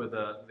up with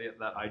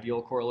that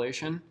ideal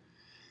correlation.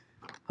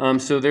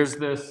 So there's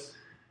this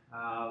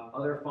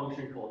other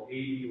function called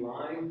AD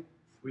line.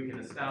 We can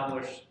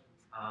establish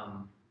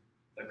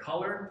the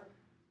color,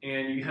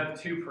 and you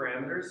have two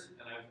parameters,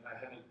 and I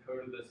haven't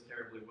coded this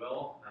terribly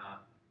well.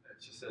 It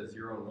just says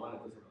 0 and 1. It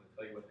doesn't really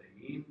tell you what they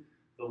mean.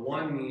 The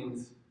 1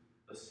 means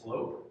the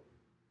slope.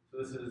 So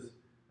this is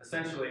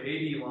essentially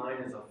AD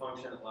line is a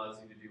function that allows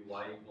you to do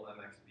y equal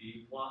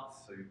mxb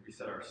plots. So we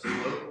set our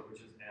slope,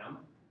 which is m,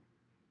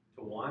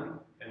 to 1,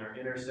 and our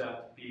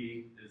intercept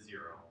b is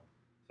 0.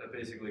 So it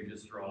basically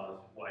just draws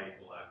y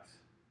equal x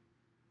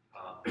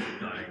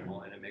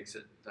diagonal, and it makes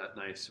it that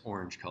nice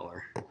orange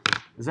color.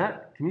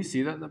 Can you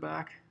see that in the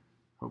back?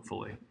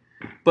 Hopefully.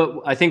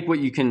 But I think what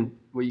you can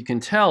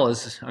tell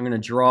is I'm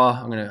going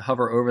to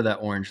hover over that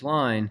orange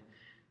line.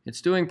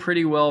 It's doing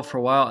pretty well for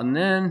a while, and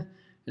then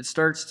it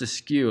starts to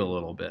skew a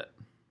little bit.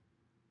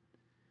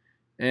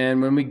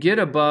 And when we get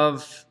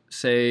above,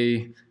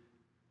 say,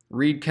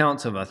 read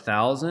counts of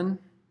 1,000,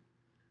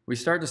 we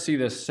start to see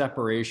this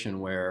separation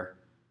where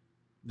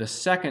the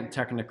second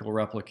technical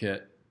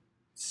replicate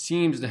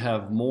seems to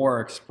have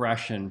more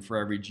expression for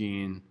every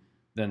gene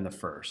than the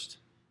first.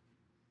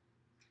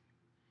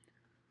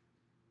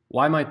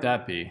 Why might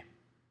that be?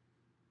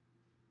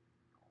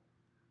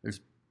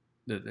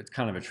 It's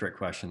kind of a trick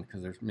question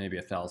because there's maybe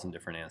 1,000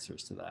 different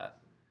answers to that.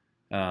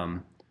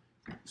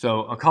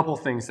 So a couple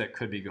things that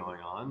could be going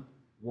on.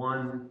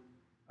 One,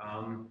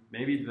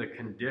 maybe the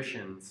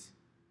conditions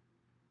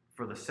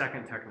for the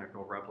second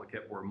technical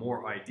replicate were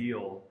more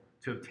ideal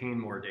to obtain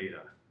more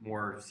data,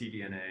 more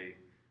cDNA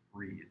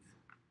reads.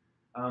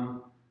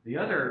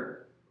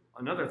 Another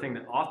thing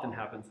that often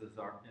happens in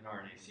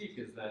RNA-seq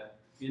is that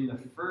in the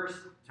first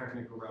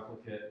technical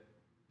replicate,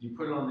 you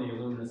put it on the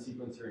Illumina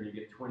sequencer and you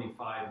get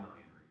 25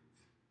 million reads.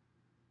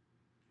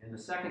 In the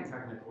second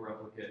technical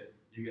replicate,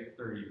 you get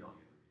 30 million reads.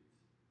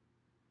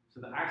 So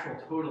the actual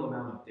total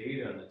amount of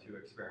data in the two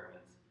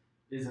experiments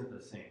isn't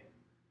the same.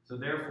 So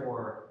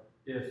therefore,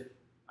 if,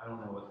 I don't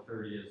know what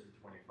 30 is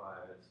to 25,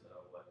 it's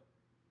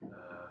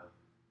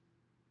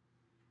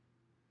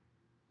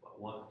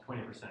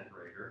 20%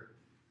 greater,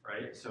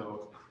 right?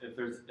 So if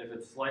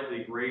it's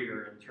slightly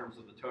greater in terms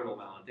of the total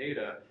amount of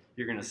data,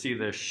 you're going to see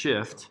this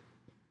shift,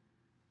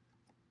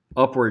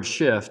 upward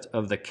shift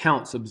of the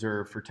counts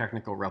observed for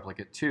technical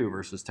replicate 2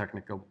 versus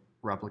technical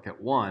replicate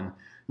 1,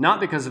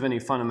 not because of any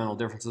fundamental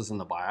differences in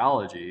the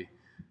biology,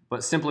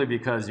 but simply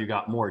because you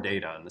got more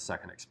data in the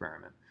second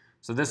experiment.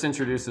 So this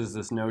introduces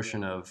this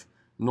notion of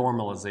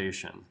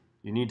normalization.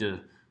 You need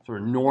to sort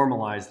of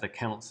normalize the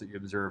counts that you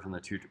observe in the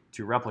two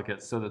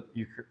replicates so that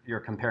you're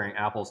comparing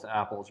apples to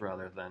apples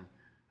rather than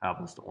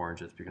apples to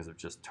oranges because of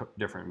just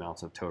different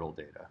amounts of total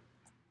data.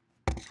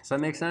 Does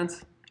that make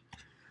sense?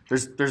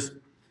 There's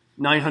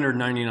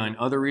 999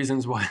 other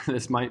reasons why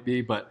this might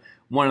be, but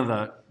one of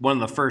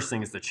the first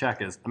things to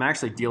check is I'm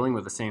actually dealing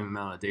with the same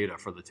amount of data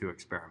for the two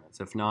experiments.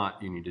 If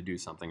not, you need to do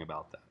something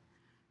about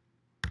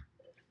that.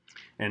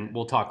 And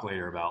we'll talk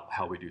later about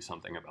how we do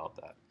something about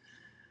that.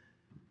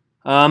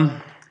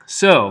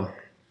 So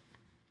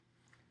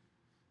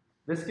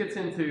this gets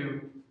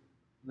into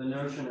the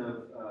notion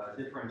of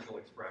differential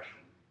expression.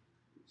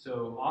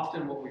 So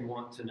often what we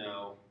want to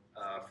know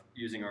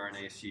using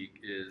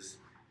RNA-seq is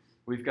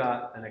we've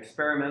got an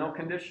experimental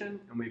condition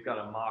and we've got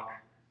a mock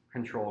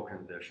control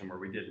condition where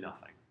we did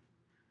nothing.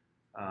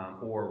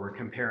 Or we're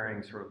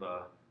comparing sort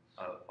of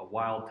a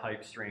wild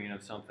type strain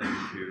of something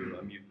to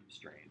a mutant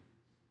strain.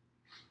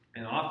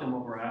 And often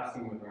what we're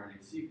asking with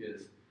RNA-seq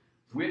is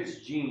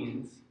which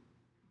genes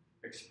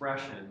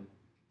expression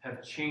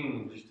have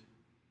changed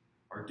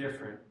or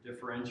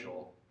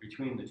differential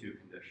between the two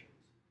conditions.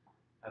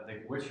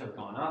 Which have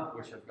gone up,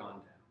 which have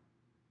gone down.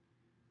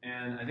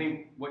 And I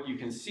think what you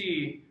can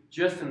see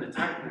just in the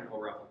technical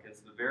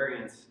replicates, the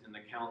variance in the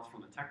counts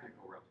from the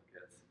technical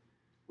replicates,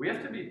 we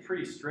have to be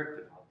pretty strict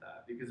about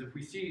that because if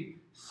we see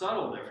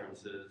subtle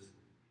differences,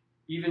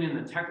 even in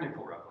the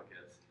technical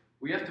replicates,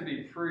 we have to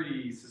be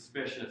pretty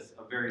suspicious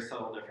of very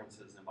subtle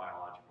differences in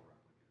biological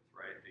replicates,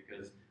 right?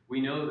 Because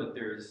we know that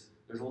there's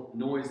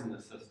noise in the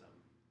system.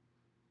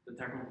 The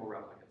technical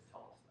replicates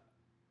tell us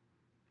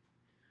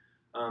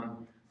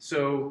that.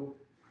 So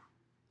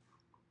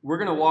we're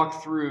going to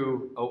walk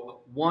through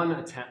one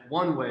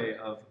way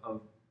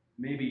of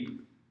maybe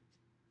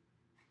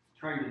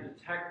trying to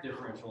detect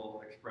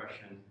differential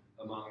expression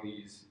among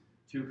these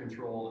two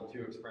controlled and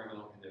two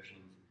experimental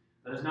conditions.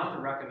 That is not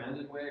the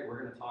recommended way. We're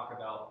going to talk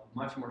about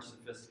much more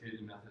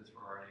sophisticated methods for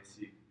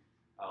RNA-seq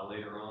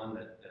later on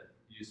that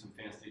use some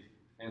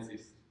fancy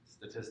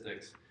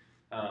statistics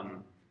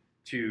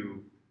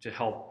to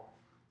help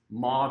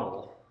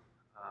model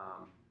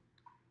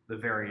the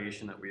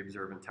variation that we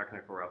observe in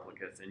technical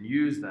replicates and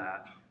use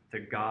that to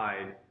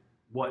guide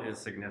what is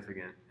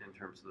significant in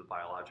terms of the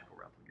biological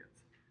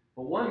replicates.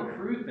 But one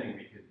crude thing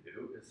we could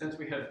do is since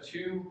we have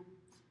two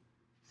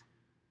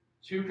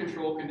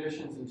control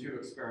conditions and two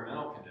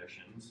experimental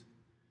conditions,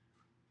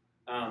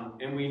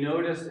 and we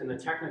noticed in the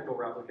technical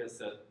replicates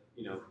that,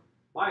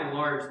 by and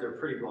large, they're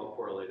pretty well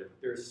correlated.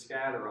 There's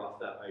scatter off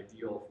that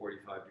ideal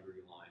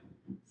 45-degree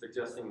line,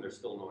 suggesting there's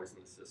still noise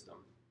in the system.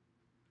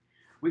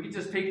 We could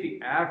just take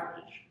the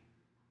average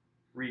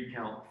read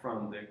count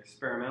from the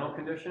experimental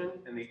condition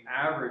and the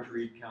average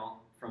read count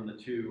from the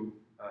two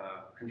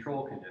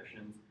control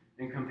conditions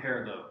and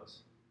compare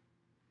those.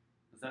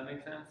 Does that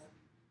make sense?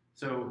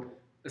 So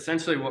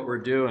essentially what we're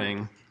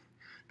doing,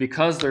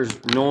 because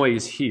there's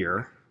noise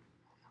here,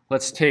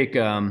 let's take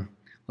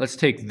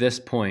this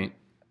point.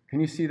 Can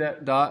you see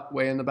that dot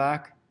way in the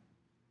back?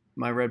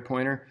 My red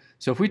pointer?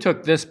 So if we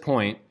took this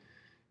point,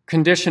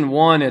 condition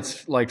 1,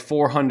 it's like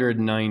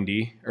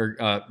 490,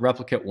 or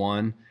replicate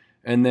 1,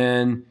 and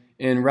then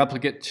in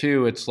replicate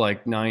 2, it's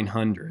like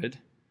 900.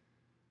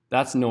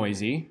 That's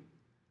noisy.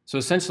 So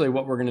essentially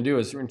what we're going to do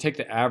is we're going to take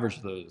the average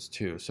of those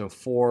two. So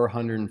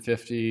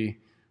 450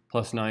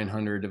 plus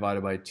 900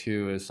 divided by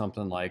 2 is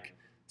something like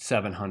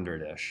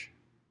 700-ish,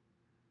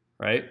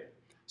 right?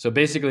 So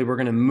basically we're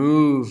going to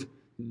move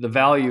the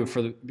value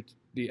for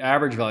the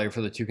average value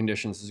for the two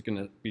conditions is going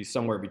to be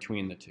somewhere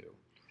between the two.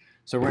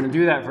 So we're going to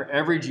do that for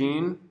every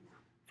gene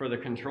for the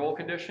control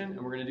condition,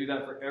 and we're going to do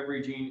that for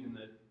every gene in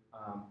the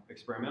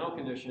experimental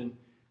condition,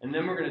 and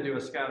then we're going to do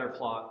a scatter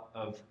plot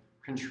of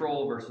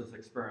control versus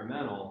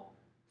experimental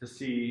to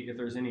see if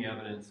there's any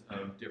evidence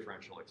of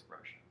differential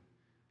expression.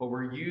 But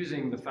we're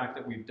using the fact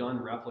that we've done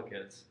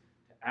replicates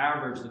to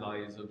average the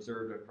values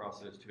observed across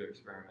those two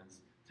experiments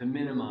to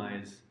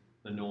minimize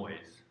the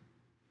noise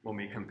when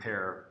we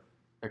compare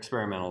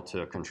experimental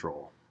to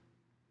control.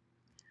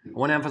 I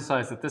want to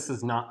emphasize that this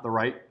is not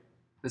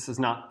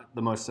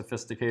the most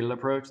sophisticated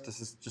approach. This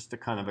is just a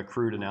kind of a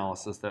crude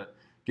analysis that,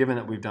 given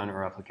that we've done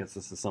our replicates,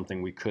 this is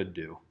something we could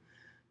do.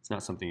 It's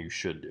not something you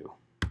should do.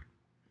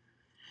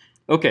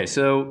 Okay,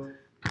 so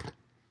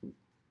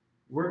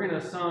we're going to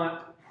assign,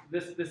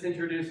 this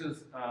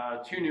introduces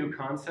two new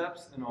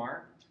concepts in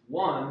R.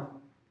 One,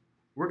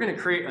 we're going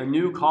to create a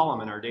new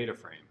column in our data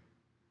frame.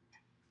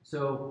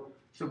 So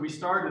we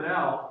started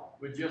out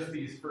with just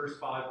these first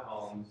 5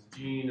 columns,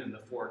 gene and the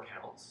 4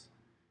 counts.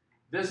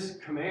 This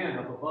command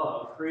up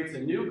above creates a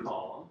new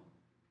column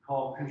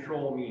called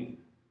control mean.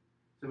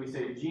 So we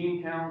say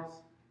gene counts,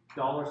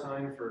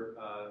 $ for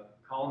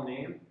column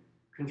name,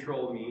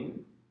 control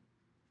mean.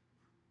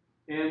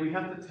 And we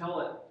have to tell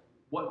it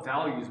what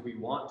values we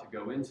want to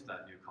go into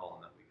that new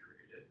column that we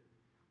created.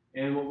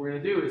 And what we're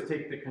going to do is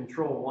take the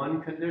control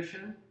 1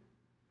 condition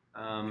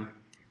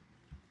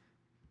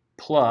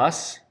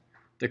plus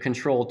the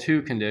control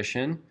 2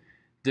 condition,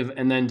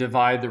 and then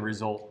divide the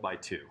result by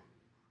 2.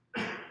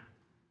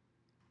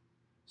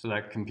 So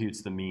that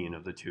computes the mean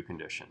of the 2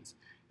 conditions.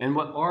 And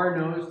what R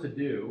knows to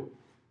do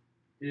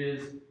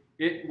is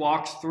it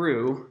walks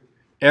through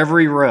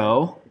every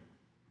row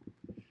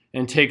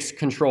and takes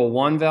control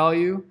 1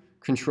 value,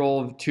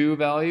 control 2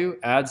 value,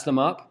 adds them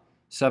up,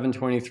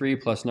 723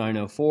 plus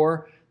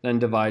 904, then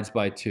divides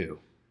by 2.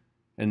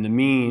 And the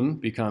mean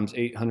becomes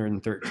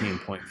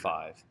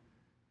 813.5.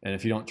 And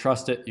if you don't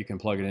trust it, you can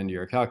plug it into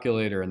your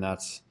calculator, and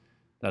that's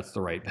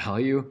the right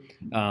value.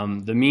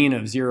 The mean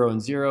of 0 and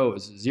 0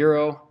 is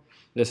 0.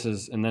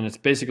 And then it's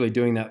basically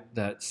doing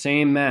that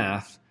same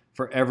math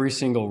for every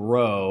single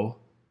row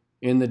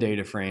in the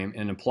data frame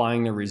and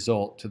applying the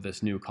result to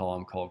this new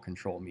column called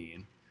control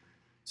mean.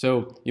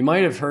 So you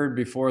might have heard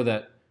before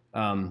that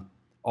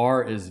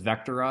R is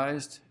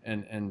vectorized,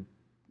 and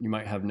you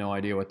might have no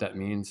idea what that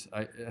means.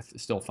 I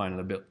still find it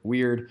a bit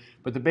weird,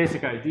 but the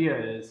basic idea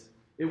is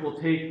it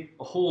will take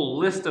a whole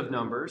list of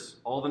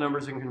numbers, all the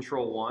numbers in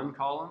control 1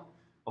 column,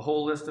 a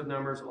whole list of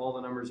numbers, all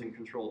the numbers in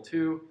control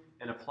 2,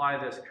 and apply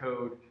this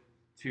code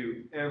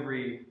to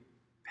every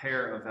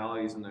pair of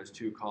values in those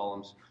 2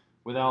 columns.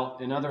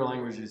 In other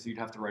languages, you'd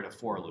have to write a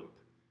for loop.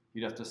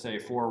 You'd have to say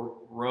for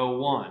row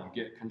 1,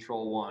 get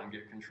control 1,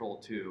 get control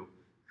 2,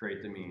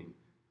 create the mean.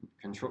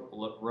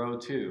 Row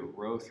 2,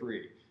 row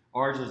 3.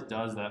 R just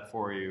does that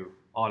for you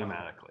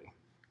automatically.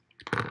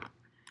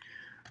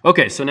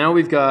 Okay, so now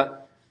we've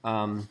got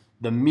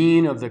the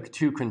mean of the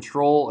 2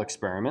 control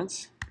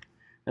experiments.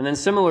 And then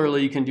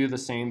similarly, you can do the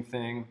same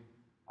thing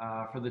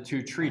for the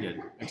 2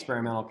 treated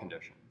experimental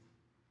conditions.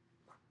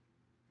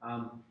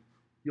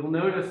 You'll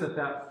notice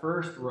that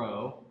first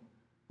row,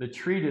 the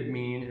treated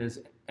mean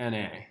is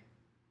NA.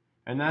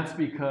 And that's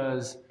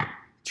because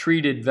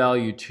treated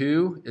value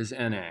 2 is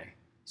NA.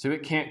 So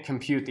it can't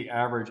compute the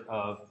average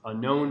of a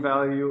known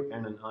value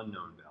and an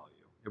unknown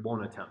value. It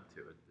won't attempt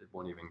to. It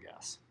won't even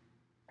guess.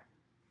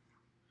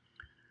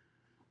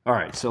 All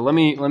right, so let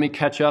me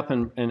catch up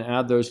and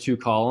add those 2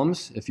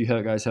 columns if you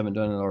guys haven't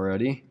done it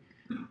already.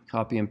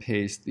 Copy and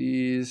paste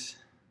these.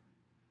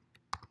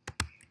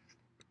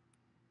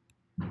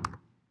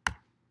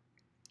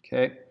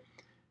 Okay,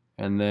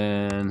 and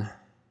then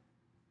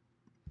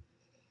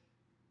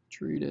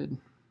treated.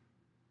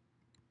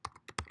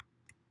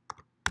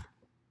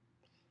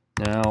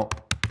 Now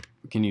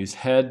we can use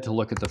head to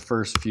look at the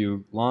first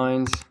few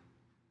lines,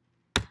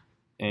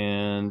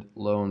 and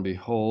lo and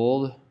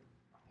behold,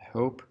 I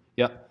hope,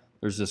 yep,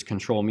 there's this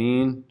control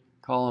mean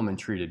column and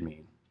treated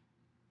mean.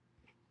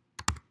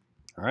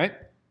 All right.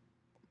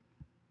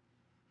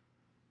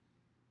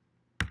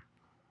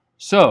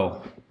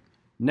 So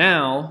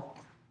now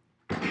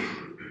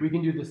we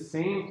can do the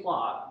same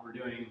plot. We're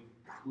doing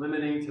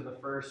limiting to the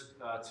first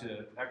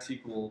to x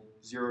equal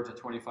 0 to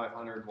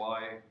 2500,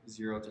 y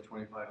 0 to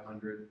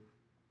 2500.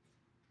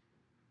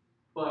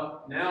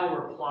 But now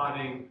we're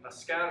plotting a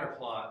scatter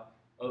plot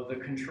of the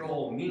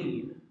control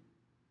mean,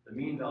 the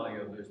mean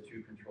value of those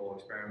 2 control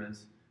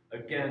experiments,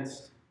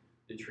 against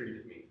the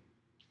treated mean.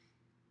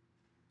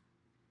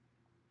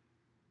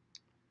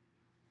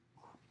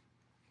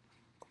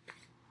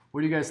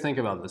 What do you guys think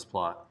about this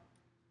plot?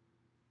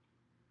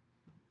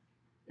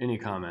 Any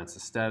comments?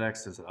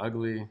 Aesthetics? Is it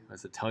ugly?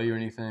 Does it tell you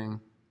anything?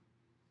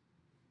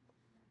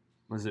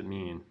 What does it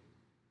mean?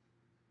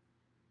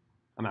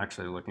 I'm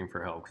actually looking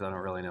for help because I don't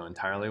really know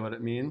entirely what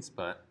it means.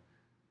 But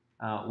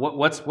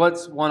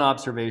what's one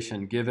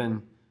observation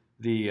given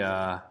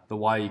the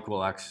y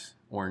equal x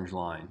orange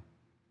line?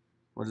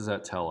 What does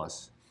that tell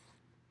us?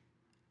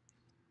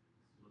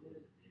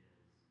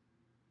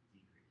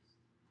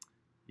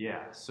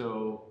 Yeah.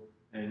 So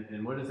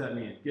and what does that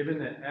mean? Given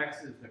that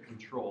x is the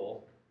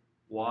control,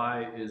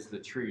 y is the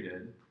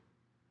treated.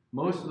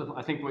 Most of the,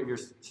 I think what you're,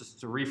 just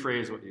to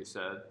rephrase what you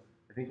said,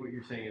 I think what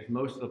you're saying is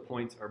most of the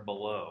points are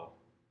below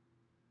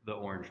the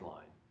orange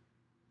line.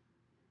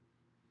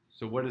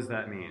 So what does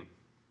that mean?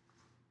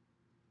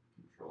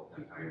 Control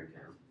higher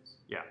count.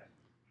 Yeah.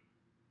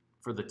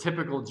 For the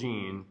typical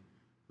gene,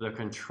 the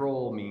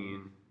control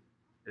mean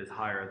is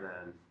higher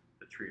than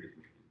the treated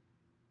mean.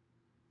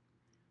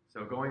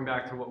 So going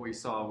back to what we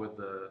saw with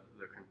the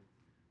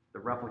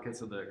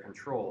replicates of the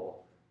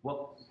control,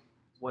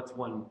 what's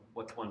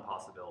one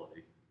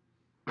possibility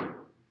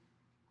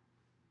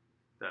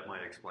that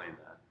might explain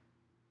that?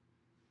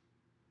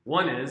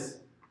 One is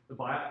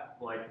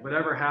like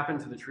whatever happened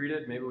to the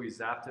treated, maybe we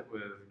zapped it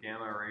with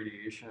gamma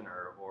radiation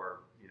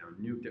or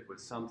nuked it with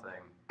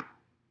something.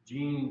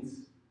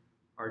 Genes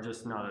are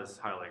just not as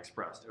highly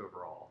expressed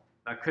overall.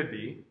 That could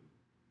be.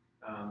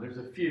 There's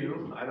a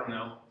few, I don't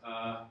know,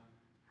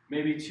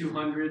 maybe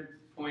 200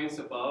 points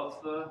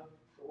above the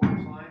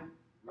orange line,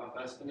 rough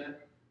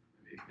estimate,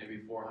 maybe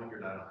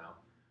 400, I don't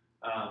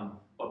know.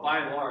 But by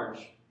and large,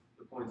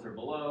 the points are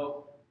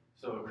below,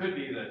 so it could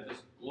be that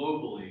just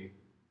globally,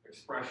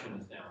 expression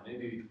is down.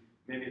 Maybe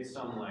it's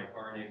some like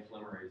RNA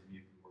polymerase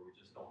mutant where we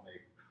just don't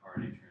make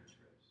RNA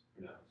transcripts.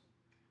 Who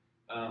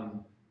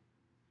knows?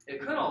 It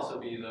could also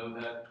be, though,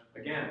 that,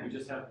 again, we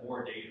just have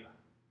more data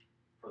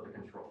for the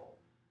control.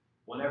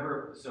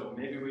 So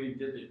maybe we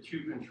did the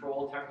 2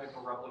 control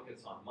technical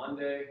replicates on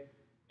Monday,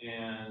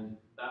 and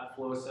that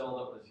flow cell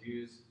that was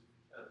used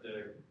at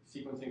the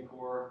sequencing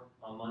core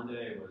on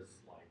Monday was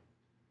like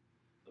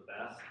the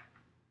best.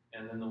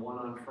 And then the one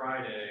on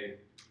Friday,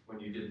 when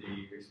you did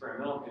the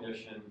experimental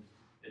condition,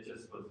 it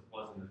just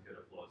wasn't as good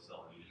a flow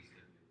cell, and you just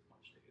didn't get as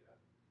much data.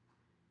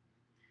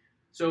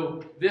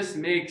 So this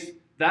makes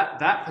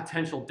that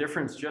potential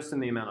difference just in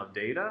the amount of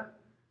data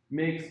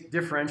makes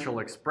differential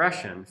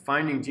expression,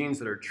 finding genes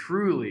that are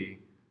truly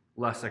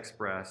less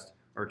expressed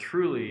or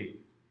truly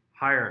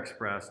higher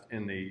expressed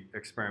in the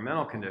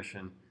experimental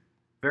condition,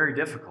 very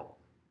difficult,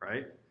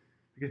 right?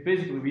 Because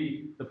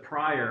basically the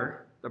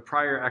prior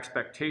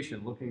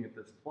expectation looking at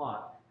this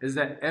plot is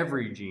that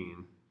every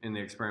gene in the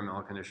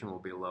experimental condition will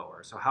be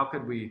lower. So how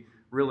could we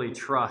really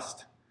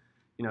trust,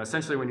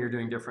 essentially when you're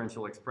doing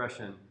differential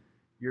expression,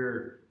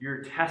 you're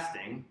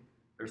testing,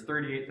 there's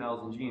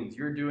 38,000 genes,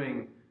 you're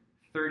doing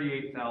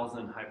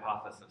 38,000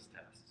 hypothesis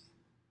tests.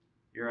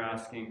 You're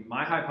asking,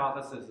 my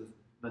hypothesis is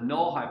the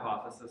null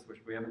hypothesis, which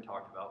we haven't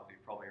talked about, but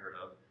you've probably heard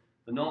of.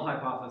 The null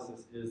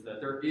hypothesis is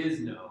that there is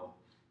no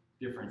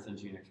difference in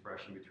gene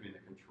expression between the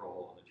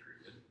control and the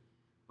treated.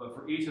 But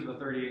for each of the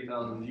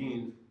 38,000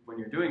 genes, when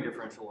you're doing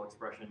differential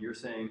expression, you're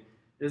saying,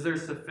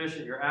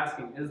 you're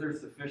asking, is there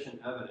sufficient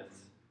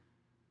evidence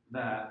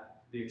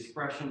that the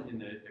expression in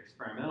the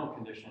experimental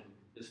condition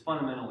is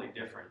fundamentally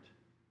different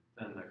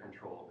than the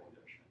control condition?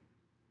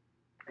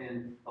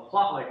 And a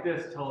plot like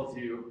this tells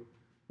you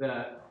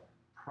that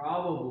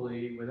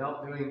probably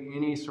without doing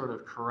any sort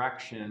of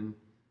correction,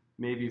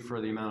 maybe for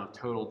the amount of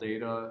total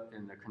data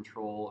in the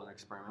control and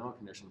experimental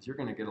conditions, you're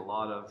going to get a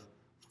lot of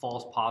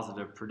false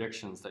positive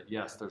predictions that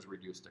yes, there's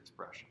reduced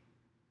expression.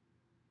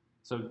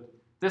 So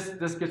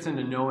this gets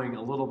into knowing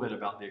a little bit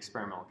about the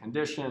experimental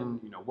condition,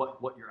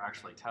 what you're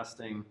actually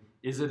testing.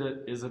 Is it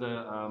a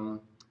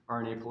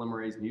RNA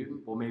polymerase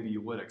mutant? Well, maybe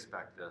you would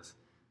expect this.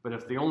 But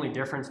if the only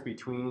difference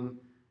between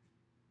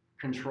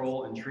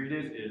control and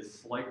treated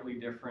is slightly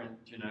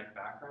different genetic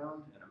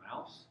background in a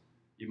mouse,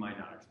 you might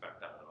not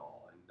expect that at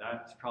all. And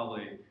that's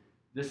probably,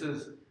 this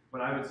is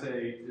what I would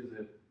say is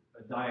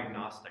a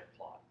diagnostic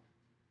plot.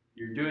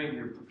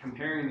 You're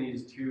comparing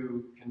these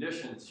 2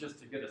 conditions just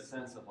to get a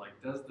sense of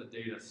like, does the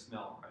data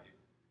smell right?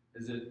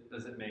 Does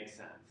it make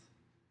sense?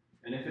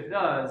 And if it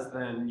does,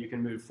 then you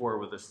can move forward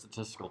with the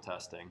statistical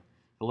testing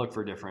to look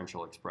for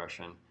differential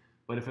expression.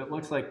 But if it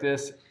looks like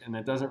this and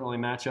it doesn't really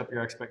match up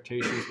your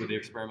expectations with the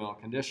experimental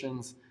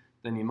conditions,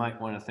 then you might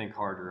want to think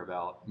harder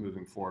about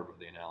moving forward with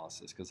the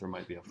analysis because there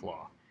might be a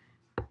flaw.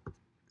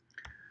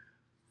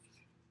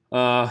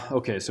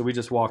 Okay, so we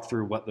just walked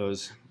through what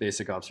those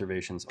basic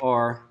observations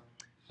are.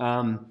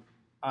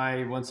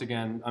 Once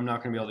again, I'm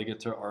not going to be able to get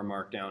to our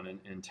markdown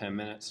in 10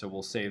 minutes, so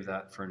we'll save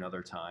that for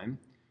another time.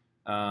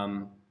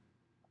 But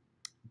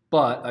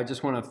I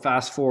just want to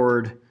fast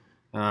forward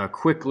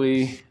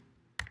quickly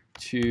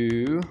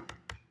to,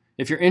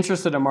 if you're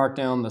interested in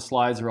Markdown, the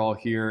slides are all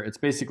here. It's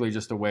basically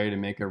just a way to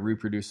make a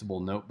reproducible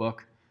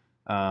notebook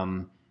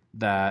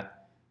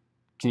that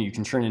you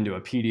can turn into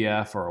a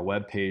PDF or a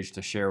web page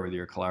to share with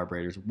your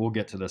collaborators. We'll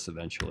get to this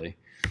eventually.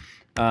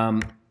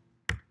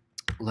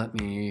 Let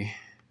me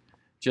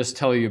just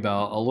tell you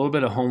about a little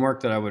bit of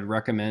homework that I would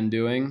recommend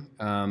doing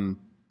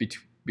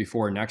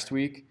before next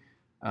week.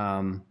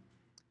 The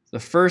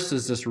first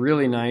is this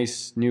really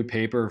nice new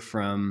paper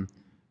from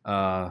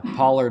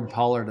Pollard,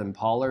 and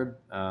Pollard.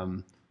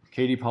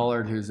 Katie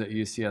Pollard, who's at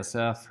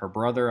UCSF, her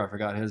brother, I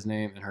forgot his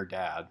name, and her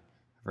dad,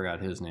 I forgot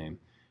his name.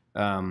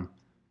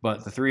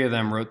 But the 3 of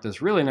them wrote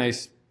this really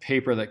nice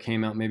paper that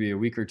came out maybe a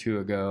week or 2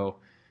 ago,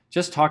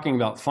 just talking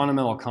about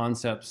fundamental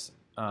concepts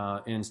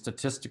in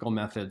statistical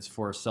methods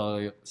for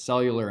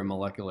cellular and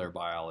molecular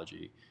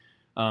biology.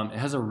 It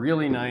has a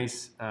really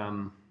nice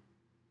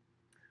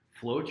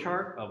flow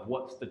chart of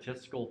what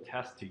statistical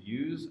tests to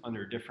use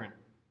under different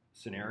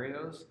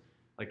scenarios.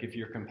 Like if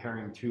you're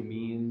comparing 2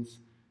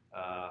 means,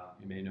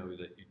 you may know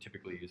that you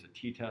typically use a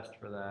t-test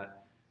for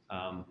that.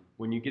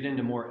 When you get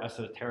into more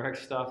esoteric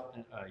stuff,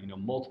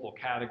 multiple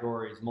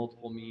categories,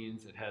 multiple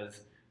means, it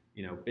has,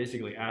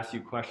 basically asks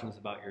you questions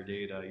about your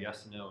data,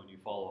 yes, no, and you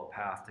follow a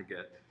path to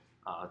get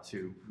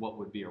to what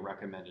would be a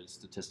recommended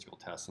statistical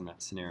test in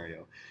that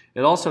scenario.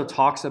 It also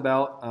talks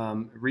about,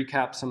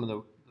 recaps some of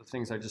the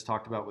things I just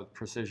talked about with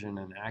precision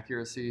and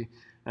accuracy,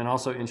 and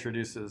also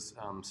introduces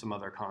some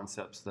other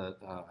concepts that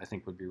I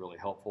think would be really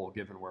helpful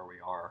given where we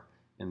are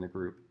in the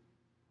group.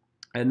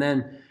 And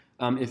then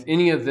if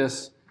any of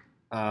this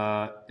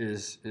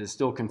is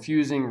still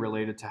confusing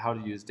related to how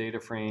to use data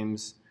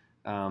frames,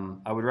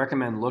 I would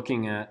recommend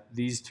looking at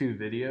these two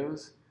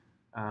videos.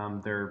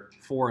 They're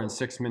 4 and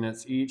 6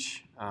 minutes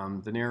each.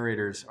 The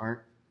narrators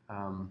aren't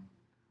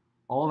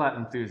all that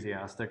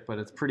enthusiastic, but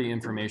it's pretty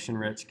information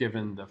rich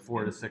given the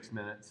 4 to 6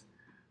 minutes.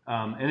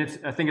 And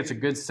I think it's a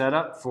good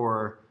setup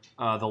for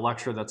the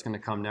lecture that's going to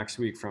come next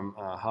week from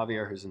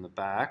Javier, who's in the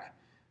back,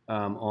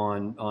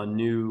 on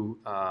new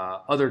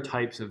other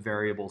types of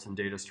variables and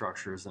data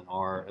structures in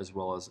R, as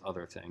well as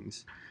other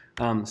things.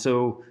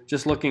 So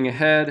just looking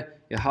ahead,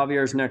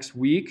 Javier's next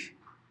week.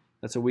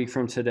 That's a week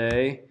from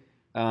today.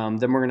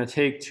 Then we're going to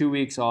take 2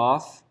 weeks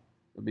off.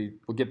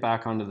 We'll get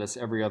back onto this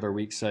every other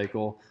week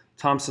cycle.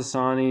 Tom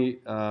Sassani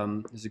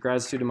is a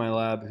grad student in my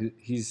lab.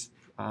 He's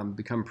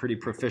become pretty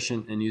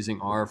proficient in using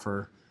R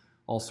for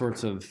all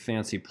sorts of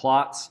fancy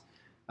plots.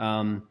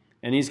 And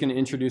he's going to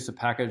introduce a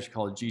package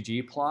called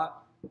ggplot,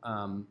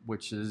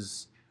 which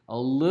is a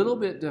little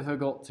bit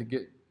difficult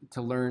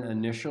to learn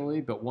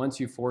initially, but once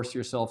you force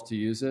yourself to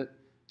use it,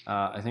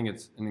 I think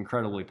it's an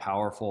incredibly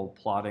powerful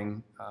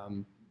plotting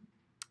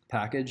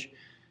package.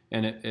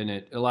 And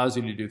it allows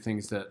you to do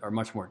things that are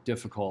much more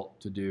difficult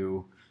to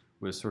do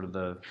with sort of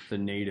the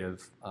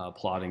native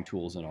plotting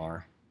tools in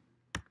R.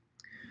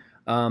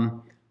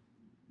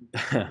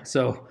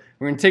 So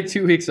we're going to take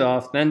 2 weeks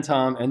off, then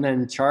Tom, and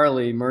then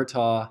Charlie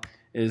Murtaugh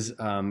is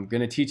going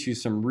to teach you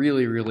some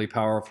really, really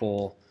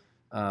powerful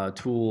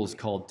tools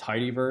called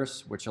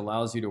tidyverse, which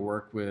allows you to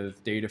work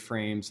with data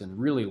frames and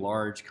really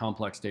large,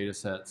 complex data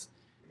sets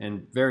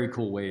in very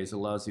cool ways. It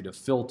allows you to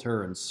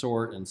filter and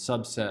sort and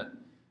subset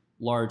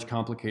large,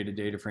 complicated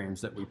data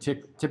frames that we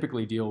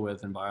typically deal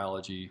with in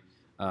biology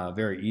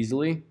very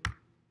easily.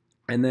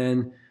 And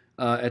then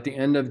at the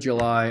end of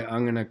July,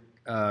 I'm going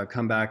to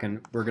come back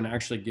and we're going to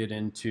actually get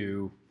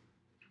into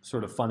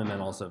sort of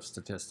fundamentals of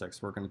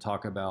statistics. We're going to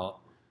talk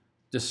about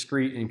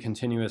discrete and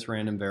continuous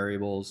random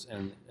variables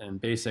and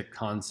basic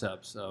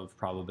concepts of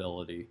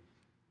probability.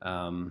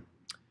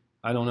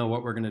 I don't know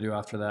what we're going to do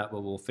after that,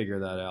 but we'll figure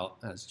that out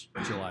as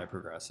July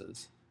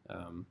progresses.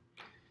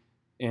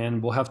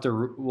 And we'll have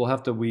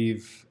to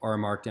weave our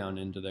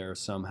markdown into there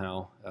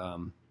somehow.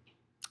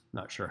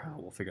 Not sure how.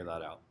 We'll figure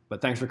that out.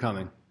 But thanks for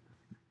coming.